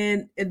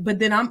 but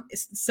then I'm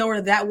sort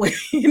of that way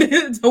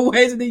to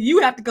ways that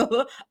you have to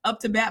go up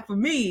to bat for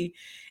me,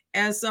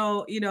 and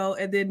so you know,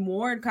 and then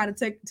Warren kind of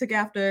took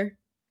after,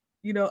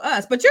 you know,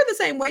 us. But you're the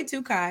same way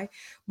too, Kai.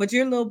 But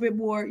you're a little bit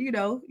more, you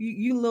know,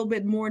 you a little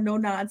bit more no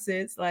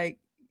nonsense, like,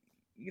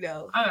 you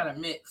know. I got a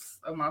mix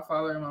of my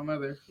father and my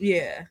mother.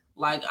 Yeah.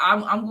 Like,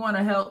 I'm going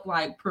to help,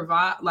 like,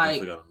 provide,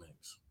 like. Definitely got a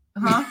mix.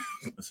 Huh?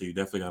 So you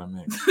definitely got a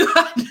mix.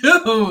 I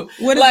do.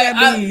 What does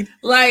that mean?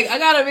 I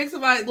got a mix of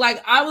my,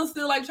 like, I will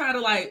still like try to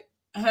like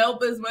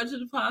help as much as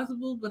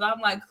possible, but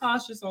I'm like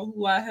cautious on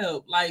who I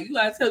help. Like, you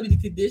gotta tell me the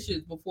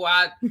conditions before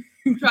I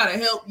try to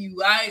help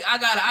you. I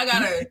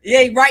gotta. You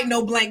ain't write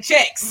no blank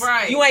checks.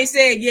 Right. You ain't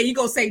saying, yeah, you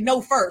gonna say no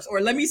first,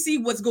 or let me see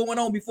what's going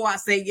on before I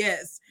say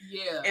yes.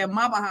 Yeah. And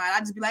my behind, I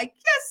just be like,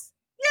 yes.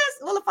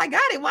 Well, if I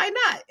got it, why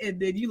not? And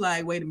then you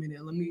like, wait a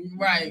minute, let me.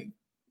 Right.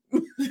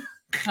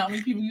 How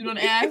many people you don't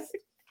ask?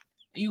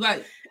 You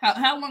got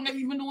how long have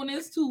you been doing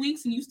this? 2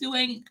 weeks, and you still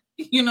ain't,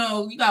 you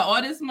know, you got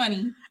all this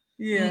money.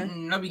 Yeah.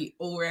 I'll be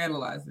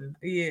overanalyzing.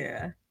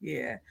 Yeah.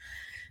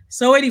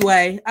 So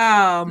anyway,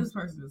 this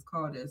person is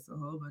called us a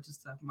whole bunch of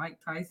stuff. Mike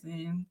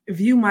Tyson.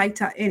 View Mike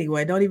Tyson.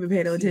 Anyway, don't even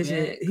pay no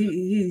attention.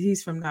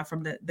 He's not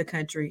from the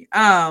country.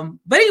 But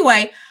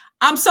anyway,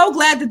 I'm so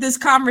glad that this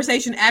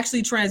conversation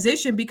actually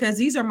transitioned, because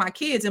these are my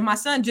kids, and my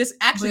son just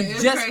actually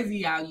but it's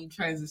crazy how you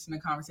transition the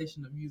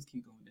conversation of music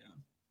keep going down.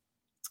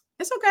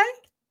 It's okay.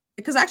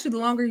 Because actually, the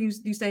longer you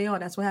stay on,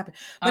 that's what happened.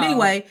 But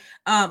anyway,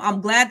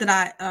 I'm glad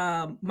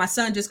that my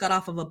son just got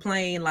off of a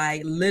plane,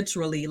 like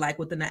literally, like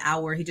within an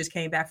hour. He just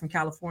came back from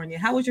California.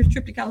 How was your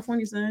trip to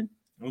California, son?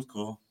 It was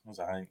cool. It was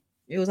all right.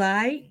 It was all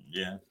right?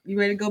 Yeah. You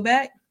ready to go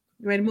back?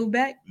 You ready to move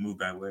back? Move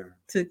back where?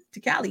 To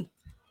Cali.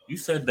 You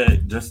said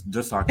that just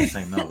so I can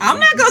say no. I'm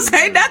not going to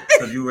say nothing.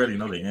 Because you already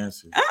know the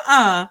answer.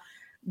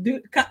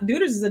 Dude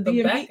is a the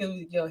DMV. Back of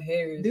your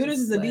hair Dude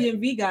is a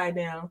DMV guy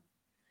now.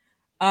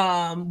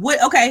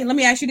 Okay, let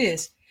me ask you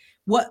this.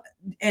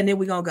 And then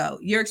we're gonna go.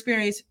 Your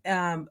experience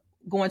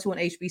going to an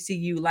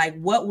HBCU, like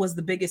what was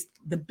the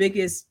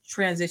biggest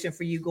transition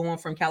for you going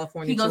from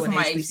California to an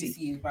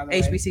HBCU? By the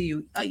way.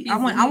 HBCU. I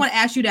want to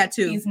ask you that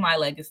too. He's my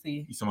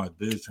legacy. You talking about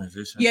biggest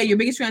transition? Yeah, your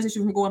biggest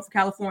transition from going from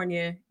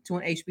California to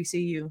an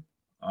HBCU.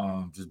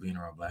 Just being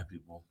around Black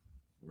people,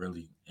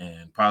 really,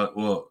 and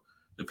probably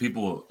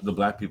the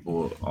Black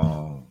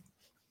people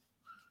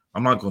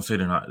I'm not gonna say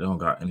they don't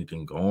got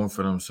anything going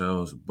for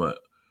themselves, but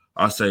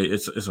I say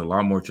it's a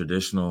lot more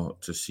traditional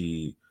to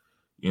see,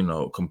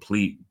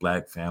 complete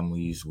black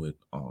families with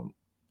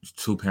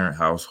 2-parent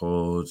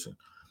households and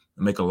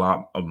make a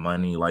lot of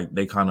money. Like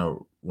they kind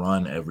of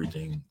run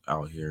everything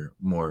out here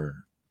more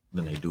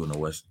than they do on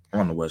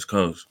the West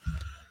Coast.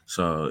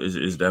 So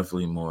it's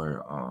definitely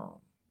more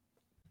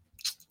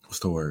what's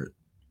the word?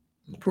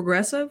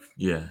 Progressive?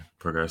 Yeah,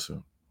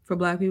 progressive. For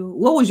black people.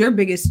 What was your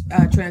biggest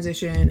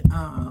transition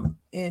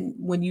in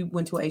when you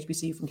went to a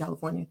HBCU from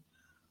California?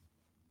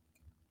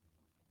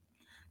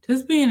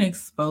 Just being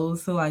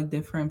exposed to like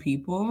different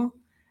people.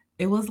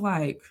 It was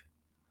like,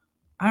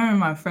 I remember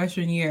my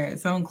freshman year,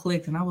 someone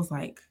clicked and I was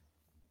like,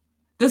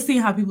 just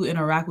seeing how people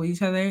interact with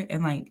each other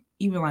and like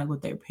even like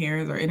with their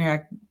parents or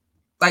interact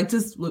like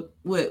just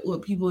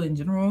with people in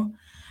general.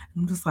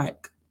 I'm just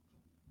like,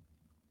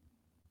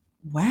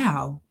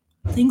 wow,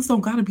 things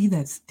don't gotta be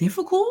that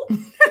difficult.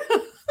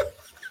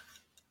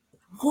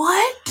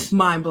 What?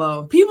 Mind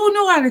blown. People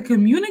know how to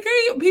communicate.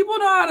 People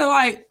know how to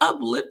like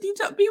uplift each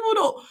other. People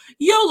don't,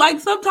 like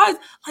sometimes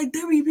like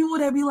there be people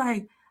that be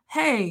like,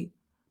 hey,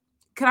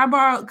 can I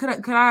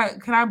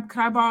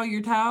borrow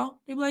your towel?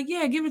 They be like,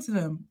 yeah, give it to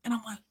them. And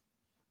I'm like,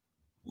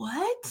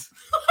 what?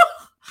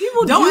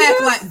 People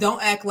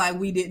don't act like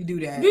we didn't do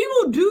that.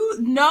 People do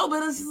no,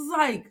 but it's just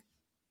like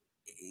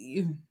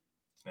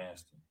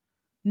Nasty.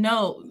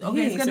 No,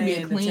 okay, it's gonna be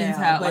a clean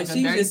towel. But like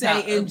she's just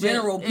saying in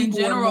general,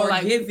 people are more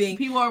like, giving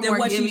people are than more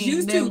what she's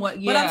used to. But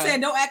I'm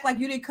saying don't act like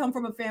you didn't come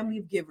from a family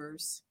of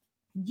givers.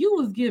 You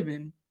was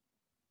given.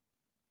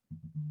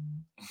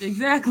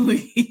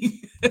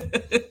 Exactly.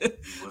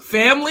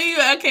 Family,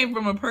 I came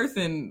from a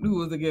person who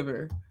was a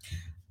giver.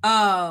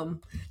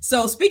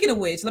 So speaking of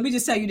which, let me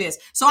just tell you this.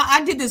 So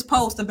I did this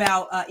post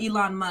about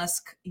Elon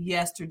Musk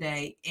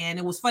yesterday, and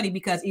it was funny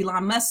because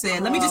Elon Musk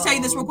said, let me just tell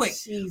you this real quick.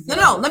 Jesus.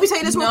 No, let me tell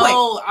you this real quick.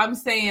 No, I'm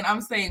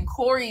saying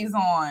Corey's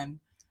on.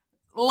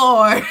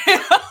 Lord.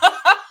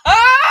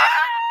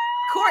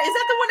 Corey, is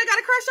that the one that got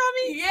a crush on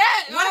me?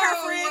 Yeah. One of her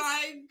friends. Oh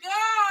my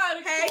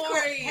God. Hey,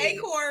 Corey. Hey,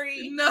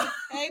 Corey. No.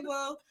 Hey,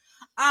 boo.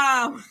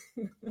 I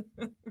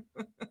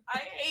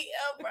hate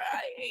him, bro.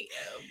 I hate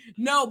him.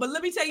 No, but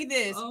let me tell you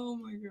this. Oh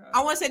my God.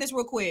 I want to say this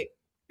real quick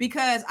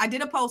because I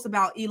did a post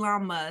about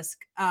Elon Musk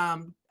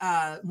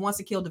wants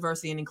to kill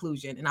diversity and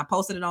inclusion, and I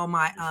posted it on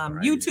my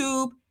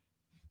YouTube.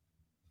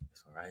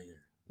 It's right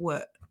here.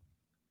 What?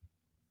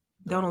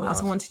 Don't allow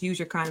someone to use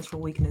your kindness for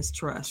weakness.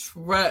 Trust.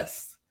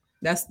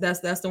 That's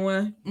the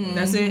one. Mm-hmm.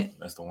 That's it.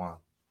 That's the one.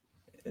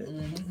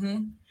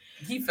 Mm-hmm.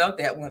 He felt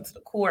that one to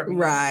the core, man.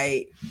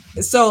 Right.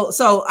 So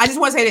I just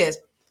want to say this.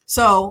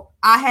 So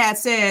I had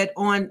said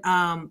on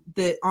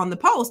the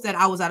post that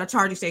I was at a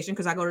charging station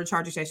because I go to the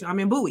charging station. I'm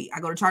in Bowie. I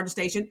go to the charging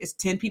station. It's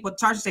 10 people at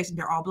the charging station.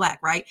 They're all black,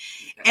 right?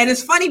 And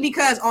it's funny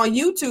because on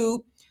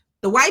YouTube,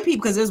 the white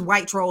people, because there's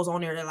white trolls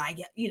on there, they're like,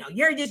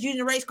 you're just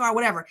using a race car,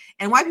 whatever.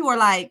 And white people are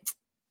like,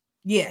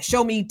 yeah,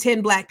 show me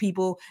 10 black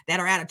people that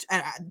are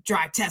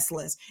drive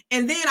Teslas.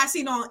 And then I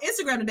seen on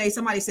Instagram today,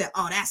 somebody said,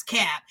 oh, that's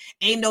cap.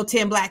 Ain't no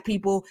 10 black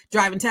people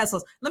driving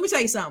Teslas. Let me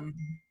tell you something.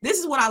 This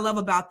is what I love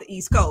about the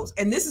East Coast.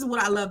 And this is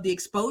what I love the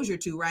exposure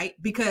to, right?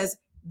 Because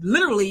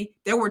literally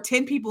there were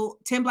 10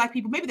 black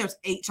people. Maybe there's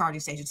 8 charging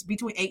stations,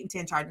 between 8 and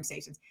 10 charging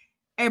stations.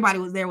 Everybody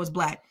was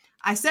black.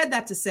 I said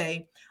that to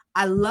say,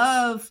 I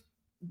love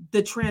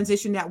the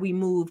transition that we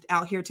moved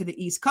out here to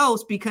the East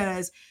Coast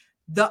because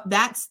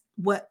that's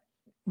what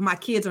my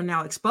kids are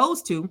now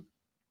exposed to,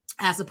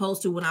 as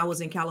opposed to when I was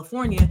in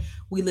California.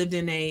 We lived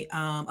in a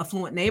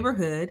affluent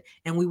neighborhood,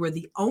 and we were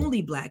the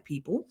only black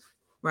people,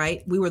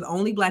 right? We were the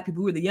only black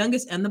people. We were the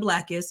youngest and the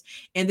blackest.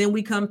 And then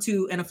we come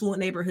to an affluent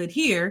neighborhood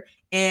here,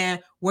 and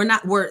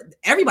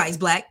everybody's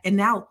black, and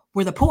now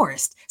we're the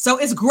poorest. So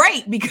it's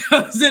great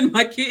because then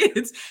my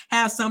kids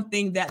have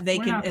something that they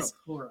can.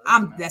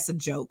 That's a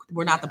joke.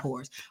 We're not the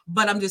poorest,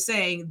 but I'm just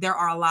saying there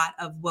are a lot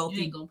of wealthy.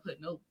 You ain't gonna put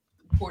no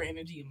poor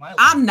energy in my life.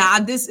 I'm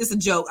not. This is a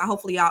joke.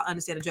 Hopefully y'all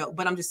understand a joke,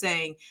 but I'm just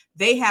saying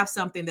they have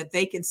something that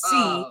they can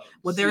see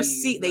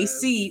they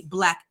see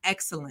black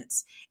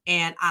excellence.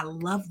 And I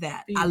love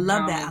that. I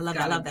love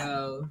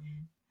that.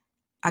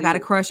 I got a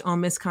crush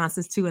on Miss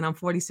Constance too, and I'm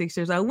 46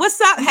 years old.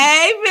 What's up?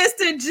 Hey,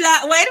 Mr.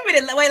 John. Wait a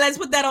minute. Wait, let's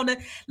put it on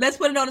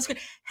the screen.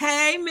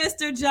 Hey,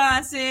 Mr.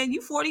 Johnson.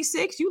 You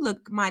 46. You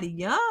look mighty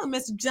young,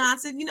 Mr.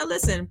 Johnson.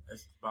 Listen.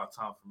 It's about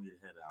time for me to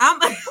head out.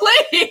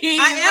 Please.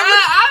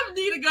 I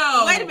need to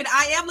go. Wait a minute.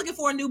 I am looking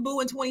for a new boo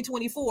in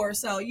 2024.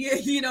 So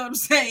you know what I'm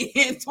saying?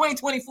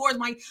 2024 is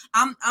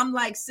I'm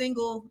like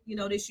single,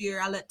 this year.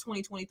 I let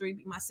 2023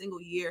 be my single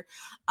year.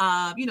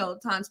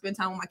 Spend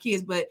time with my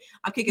kids, but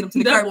I'm kicking them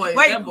to the curb.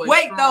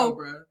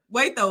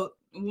 Wait though.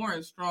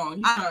 Warren's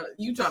strong.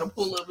 You try to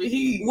pull up a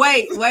heat.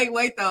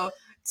 Wait though.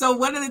 So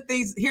one of the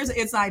things, here's an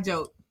inside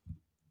joke.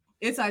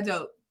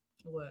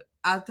 What?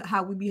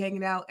 How we be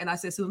hanging out, and I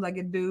said, as soon as I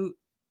get a dude,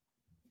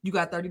 you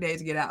got 30 days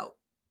to get out.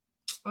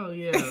 Oh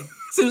yeah. As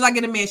soon as I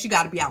get a man, she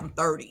got to be out in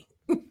 30.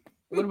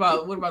 What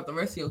about the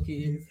rest of your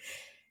kids?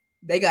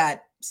 They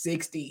got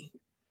 60.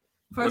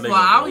 First of all,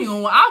 I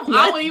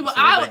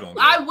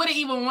wouldn't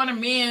even want a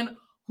man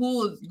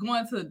who is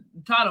going to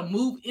try to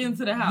move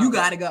into the house. You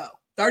gotta go.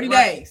 30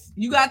 days.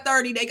 You got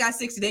 30. They got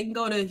 60. They can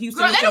go to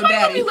Houston with your daddy.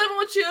 Gonna be living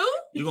with you.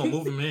 You gonna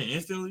move him in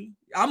instantly?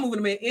 I'm moving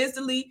him in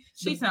instantly.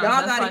 She sounds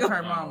just like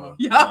her mama.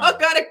 Y'all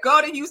gotta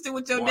go to Houston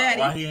with your daddy.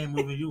 Why he ain't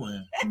moving you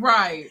in?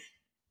 Right.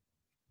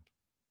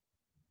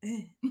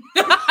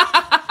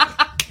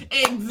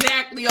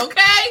 Exactly.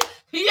 Okay.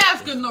 He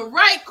asking the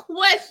right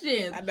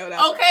questions. I know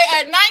that. Okay,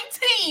 at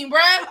 19,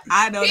 bruh.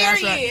 I know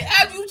that's right.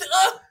 Have you?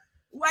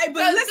 Wait,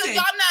 but listen,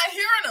 y'all not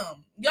hearing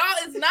him. Y'all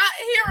is not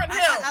hearing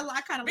him.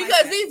 I kind of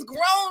because these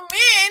grown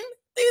men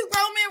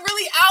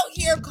really out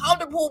here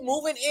comfortable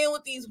moving in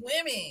with these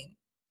women,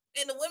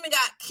 and the women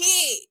got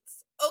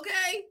kids.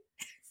 Okay,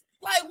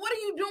 like what are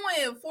you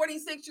doing?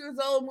 46 years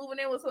old, moving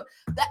in with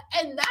that,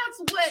 and that's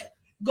what.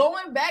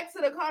 Going back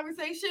to the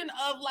conversation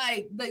of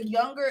like the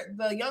younger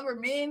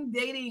men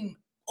dating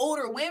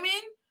older women,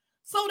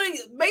 so they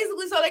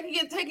can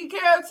get taken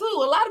care of too.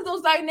 A lot of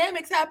those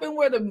dynamics happen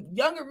where the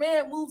younger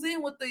man moves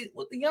in with the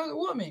younger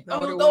woman, the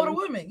older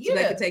woman. Yeah, so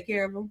they can take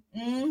care of them.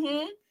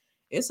 Mm-hmm.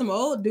 There's some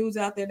old dudes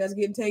out there that's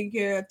getting taken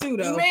care of too,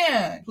 though.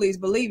 Man, please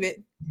believe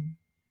it.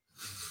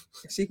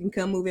 She can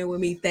come move in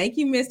with me. Thank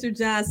you, Mr.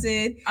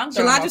 Johnson.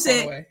 Shalandra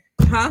said.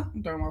 Huh?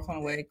 I'm throwing my phone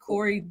away.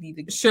 Corey need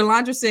to.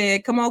 Shalandra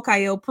said, "Come on,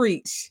 Chayil,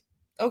 preach."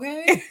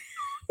 Okay.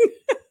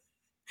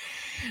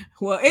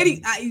 Well,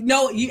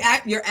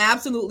 you're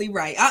absolutely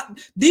right.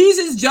 These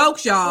is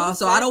jokes, y'all.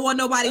 So I don't want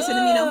nobody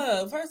sending me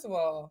them. First of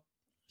all,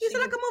 he said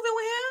I can move in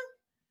with him.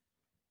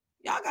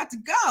 Y'all got to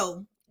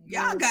go.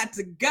 Y'all got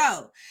to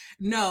go.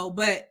 No,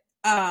 but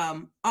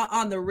on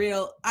the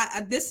real,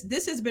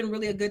 this has been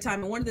really a good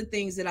time, and one of the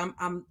things that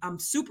I'm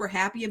super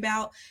happy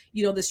about,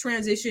 this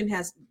transition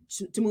has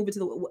to move into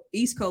the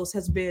East Coast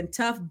has been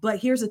tough. But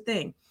here's the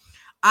thing.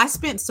 I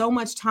spent so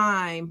much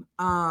time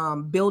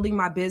building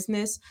my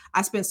business.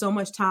 I spent so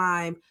much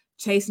time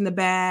chasing the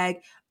bag,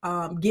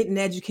 getting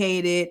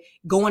educated,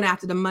 going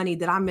after the money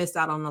that I missed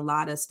out on a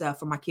lot of stuff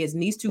for my kids.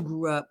 And these two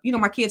grew up,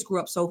 my kids grew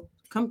up so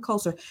come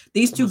closer.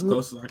 These two grew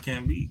close as I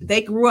can be.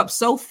 They grew up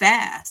so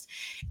fast.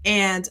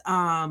 And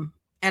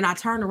I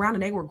turned around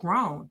and they were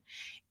grown.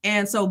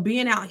 And so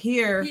being out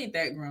here, he ain't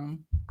that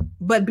grown.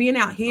 But being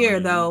out here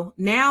though,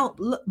 now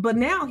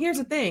here's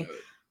the thing.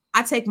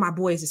 I take my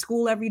boys to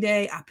school every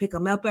day. I pick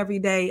them up every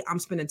day. I'm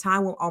spending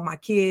time with all my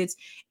kids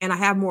and I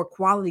have more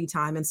quality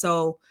time. And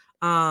so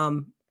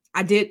I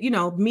did,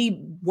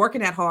 me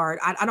working that hard.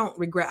 I don't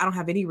regret. I don't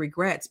have any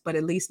regrets, but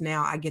at least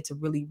now I get to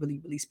really,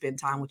 really, really spend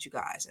time with you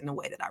guys in a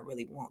way that I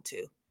really want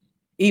to.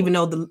 Even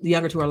though the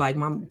younger two are like,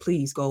 Mom,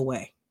 please go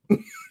away.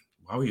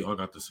 Why we all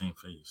got the same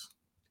face?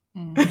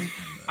 Mm-hmm.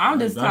 I'm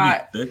just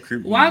tired.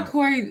 Why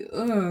Corey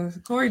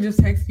just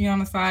texts me on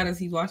the side as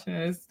he's watching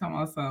this, talking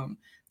about something.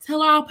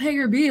 Tell her I'll pay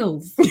your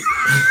bills. Oh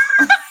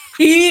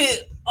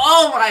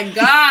my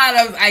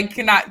God. I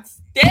cannot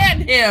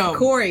stand him.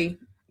 Corey,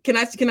 can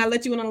I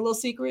let you in on a little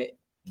secret?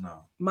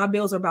 No. My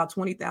bills are about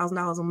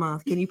 $20,000 a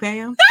month. Can you pay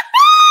them?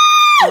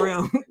 For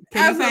real.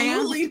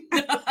 Absolutely.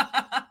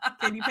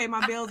 Can you pay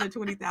my bills at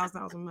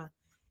 $20,000 a month?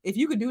 If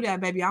you could do that,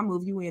 baby, I'll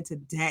move you in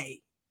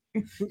today.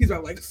 He's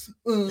all like,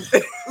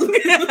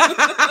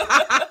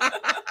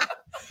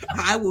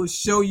 I will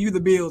show you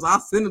the bills. I'll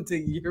send them to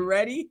you. You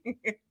ready?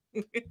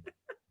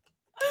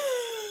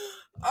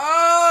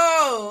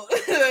 Oh,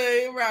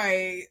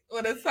 right.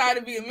 Well, it's time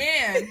to be a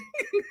man.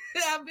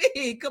 I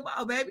mean, come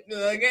on, baby.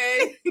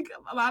 Okay.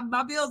 Come on,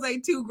 my bills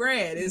ain't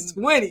 $2,000. It's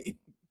 20.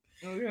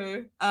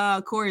 Okay.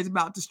 Corey's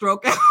about to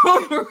stroke out.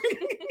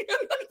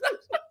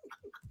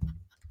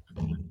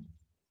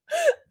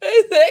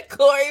 Is that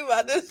Corey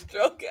about to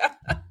stroke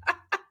out?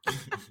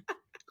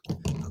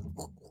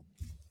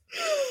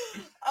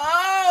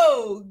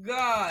 Oh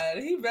God,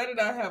 he better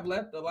not have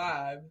left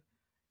alive.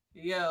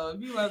 Yo,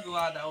 if you left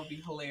alive, that would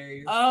be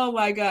hilarious. Oh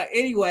my God.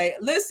 Anyway,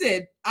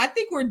 listen, I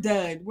think we're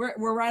done.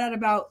 We're right at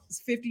about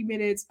 50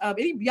 minutes.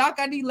 Y'all got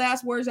any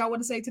last words y'all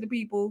want to say to the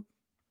people?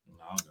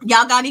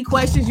 Y'all got any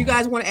questions you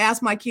guys want to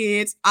ask my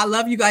kids? I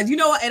love you guys.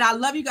 And I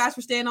love you guys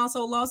for staying on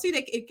so long. See,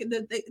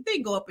 they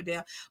go up and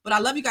down, but I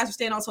love you guys for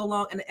staying on so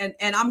long.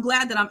 And I'm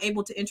glad that I'm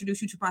able to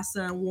introduce you to my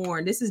son,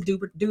 Warren. This is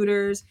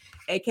Duders,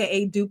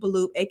 aka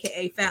Dupaloop,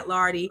 aka Fat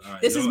Lardy.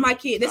 This is my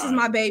kid. This is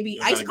my baby.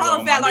 I used to call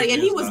him Fat Lardy,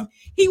 and he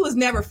was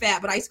never fat,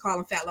 but I used to call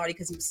him Fat Lardy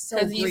because he was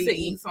so greedy. He used to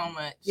eat so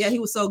much. Yeah, he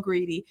was so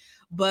greedy.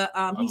 But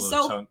he's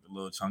a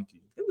little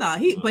chunky. No,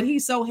 but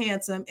he's so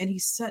handsome, and he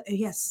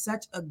has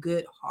such a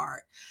good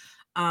heart.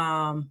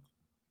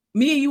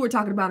 Me and you were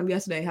talking about him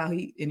yesterday. How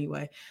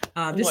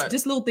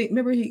just little thing.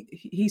 Remember he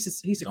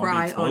used to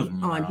cry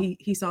on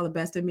he saw the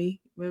best of me.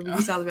 Remember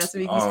he saw the best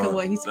of me.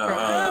 He's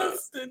crying.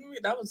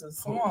 That was a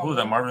song. Who was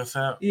that? Marvin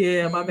Sapp?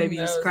 Yeah, my baby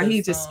used to cry.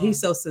 He's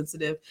so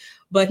sensitive,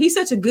 but he's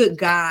such a good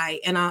guy,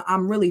 and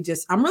I'm really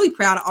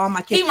proud of all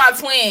my kids. He my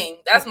twin.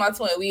 That's my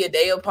twin. We a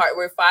day apart.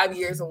 We're 5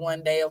 years and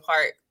 1 day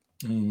apart.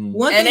 And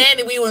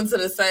then we went to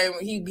the same.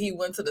 He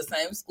went to the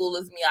same school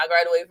as me. I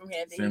graduated from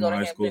Hampton. Same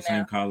high school,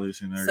 same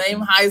college, and everything. Same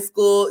high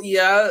school.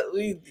 Yeah,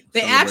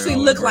 they actually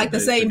looked like the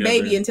same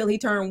baby until he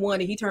turned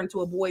 1, and he turned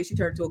to a boy. She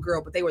turned to a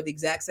girl, but they were the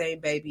exact same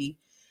baby.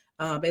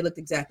 They looked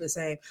exactly the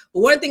same. But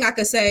one thing I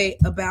could say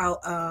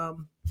about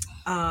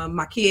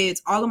my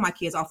kids, all 4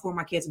 of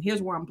my kids, and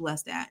here's where I'm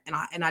blessed at, and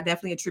I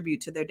definitely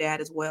attribute to their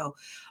dad as well.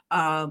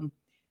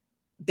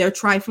 They're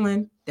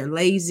trifling. They're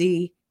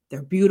lazy.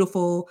 They're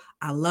beautiful.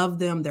 I love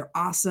them. They're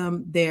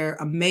awesome. They're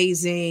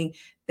amazing.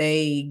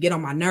 They get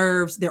on my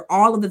nerves. They're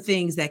all of the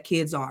things that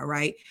kids are,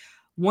 right?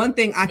 One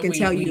thing I can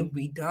tell you.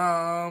 We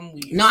dumb.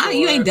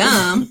 You ain't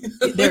dumb.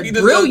 They're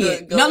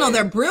brilliant. No,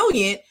 they're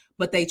brilliant,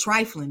 but they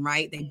trifling,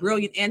 right? They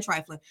brilliant and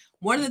trifling.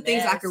 One of the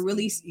things I could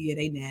really see,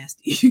 they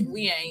nasty.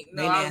 We ain't.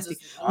 They nasty.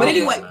 But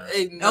anyway,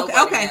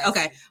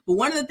 okay. But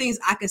one of the things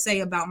I could say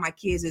about my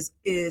kids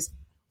is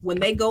when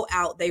they go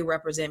out, they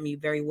represent me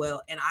very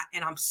well. And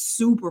I'm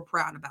super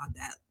proud about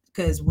that.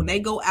 Because when they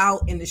go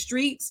out in the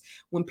streets,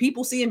 when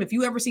people see them, if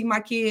you ever see my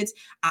kids,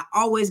 I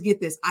always get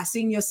this. I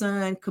seen your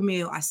son,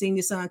 Camille. I seen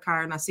your son,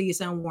 Kyron. I see your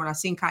son, Warren. I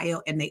seen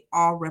Chayil. And they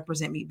all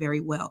represent me very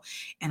well.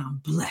 And I'm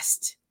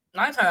blessed.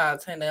 9 times out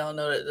of 10, they don't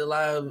know that a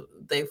lot of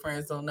their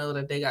friends don't know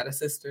that they got a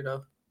sister,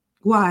 though.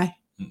 Why?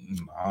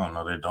 I don't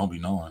know. They don't be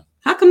knowing.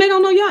 How come they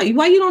don't know y'all?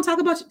 Why you don't talk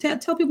about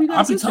tell people you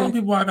got a sister? I be telling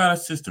people I got a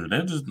sister.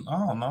 They just,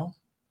 I don't know.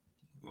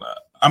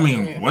 I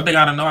mean, what they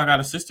got to know I got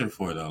a sister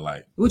for, though?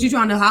 Like, what you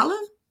trying to holler?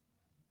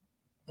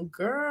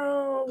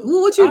 Girl.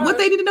 What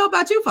they need to know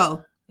about you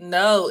for?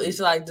 No, it's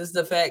like just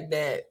the fact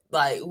that,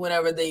 like,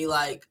 whenever they,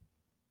 like,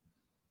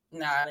 they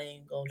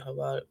ain't going to talk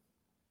about it.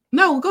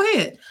 No, go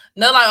ahead.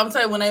 No, like I'm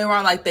saying, when they were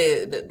on like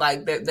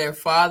their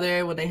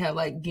father, when they have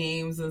like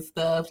games and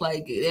stuff,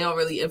 like they don't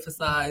really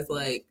emphasize,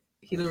 like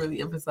he don't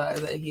really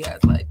emphasize that he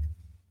has like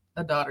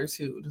a daughter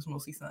too, just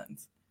mostly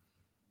sons.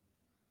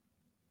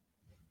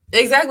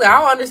 Exactly.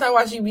 I don't understand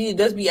why she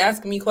be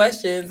asking me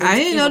questions. I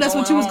didn't know that's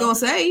what you was gonna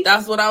say.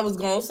 That's what I was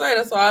gonna say.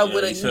 That's why I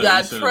would have. You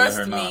gotta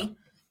trust me.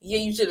 Yeah,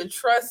 you should have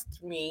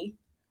trusted me.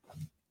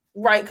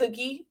 Right,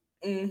 Cookie?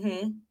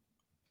 Mm-hmm.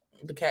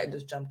 The cat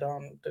just jumped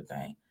on the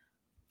thing.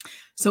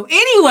 So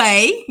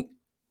anyway,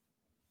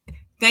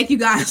 thank you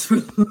guys for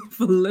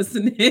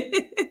listening.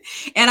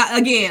 And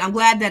I'm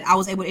glad that I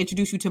was able to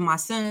introduce you to my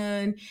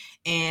son,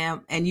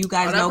 and you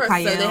guys know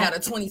Chayil. They had a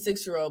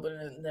 26-year-old, but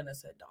then it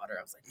said daughter.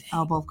 I was like, damn.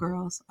 Oh, both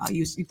girls. Oh,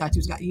 you thought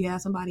you had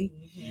somebody?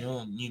 You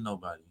don't need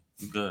nobody.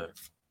 You good.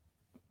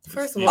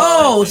 First of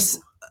all,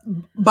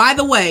 by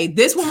the way,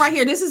 this one right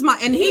here, this is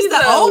and he's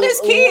the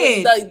oldest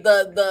kid.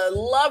 The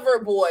lover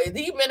boy.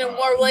 He's been in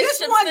more relationships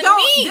than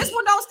me. This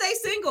one don't stay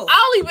single.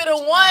 I only been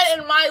in one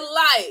in my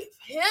life.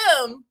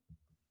 Him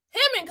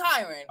and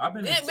Kyron. I've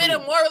been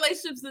in more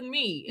relationships than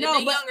me. And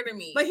they're younger than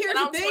me. But here's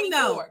the thing,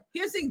 though.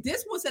 Here's the thing.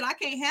 This one said, I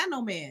can't have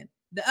no man.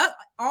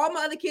 All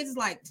my other kids is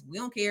like, we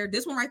don't care.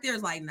 This one right there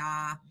is like,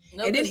 nah.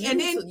 No, and then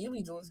you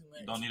be doing too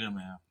much. You don't need a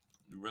man.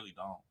 You really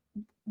don't.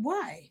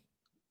 Why?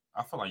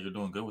 I feel like you're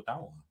doing good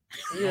without one.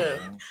 Yeah.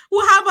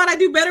 Well, how about I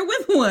do better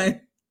with one?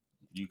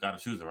 You got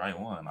to choose the right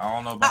one. I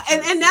don't know about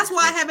and that's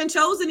why I haven't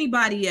chosen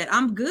anybody yet.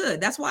 I'm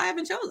good. That's why I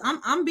haven't chosen.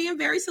 I'm being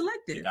very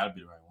selective. You got to be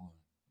the right one.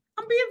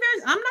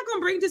 I'm not gonna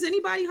bring just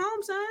anybody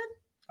home, son.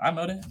 I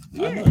know that.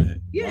 Yeah. I know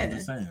that. Yeah. I'm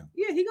just saying.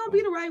 Yeah, he gonna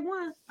be the right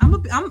one.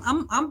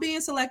 I'm being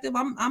selective.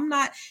 I'm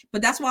not,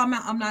 but that's why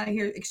I'm not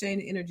here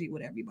exchanging energy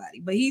with everybody.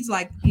 But he's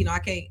like, I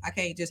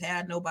can't just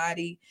have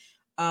nobody.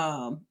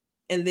 And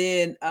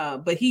then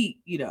but he,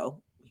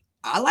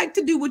 I like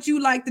to do what you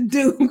like to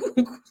do.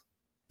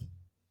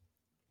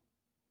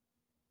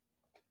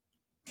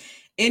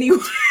 Anyway.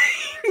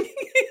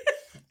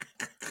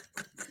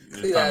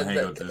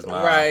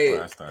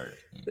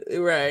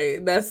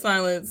 Right. That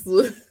silence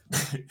was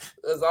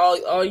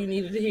all you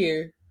needed to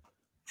hear.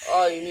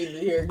 All you needed to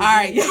hear. All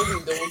right. She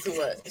be doing too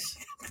much.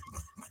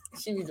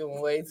 She be doing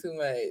way too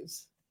much.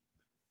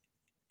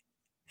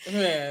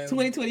 Man.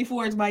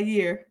 2024 is my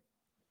year.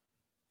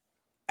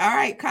 All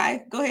right,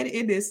 Kai, go ahead and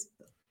end this.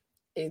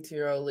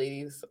 18-year-old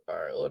ladies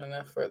are old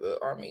enough for the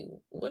army.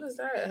 What does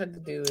that have to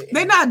do with it?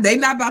 They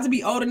not about to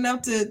be old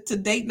enough to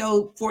date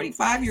no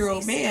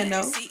 45-year-old man,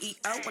 though.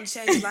 CEO, wanna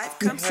change life?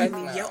 Come see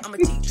me, yo. I'ma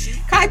teach you.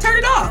 Kai, turn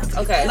it off.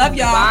 Okay. Love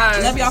y'all. Bye.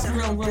 Love y'all for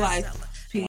real life.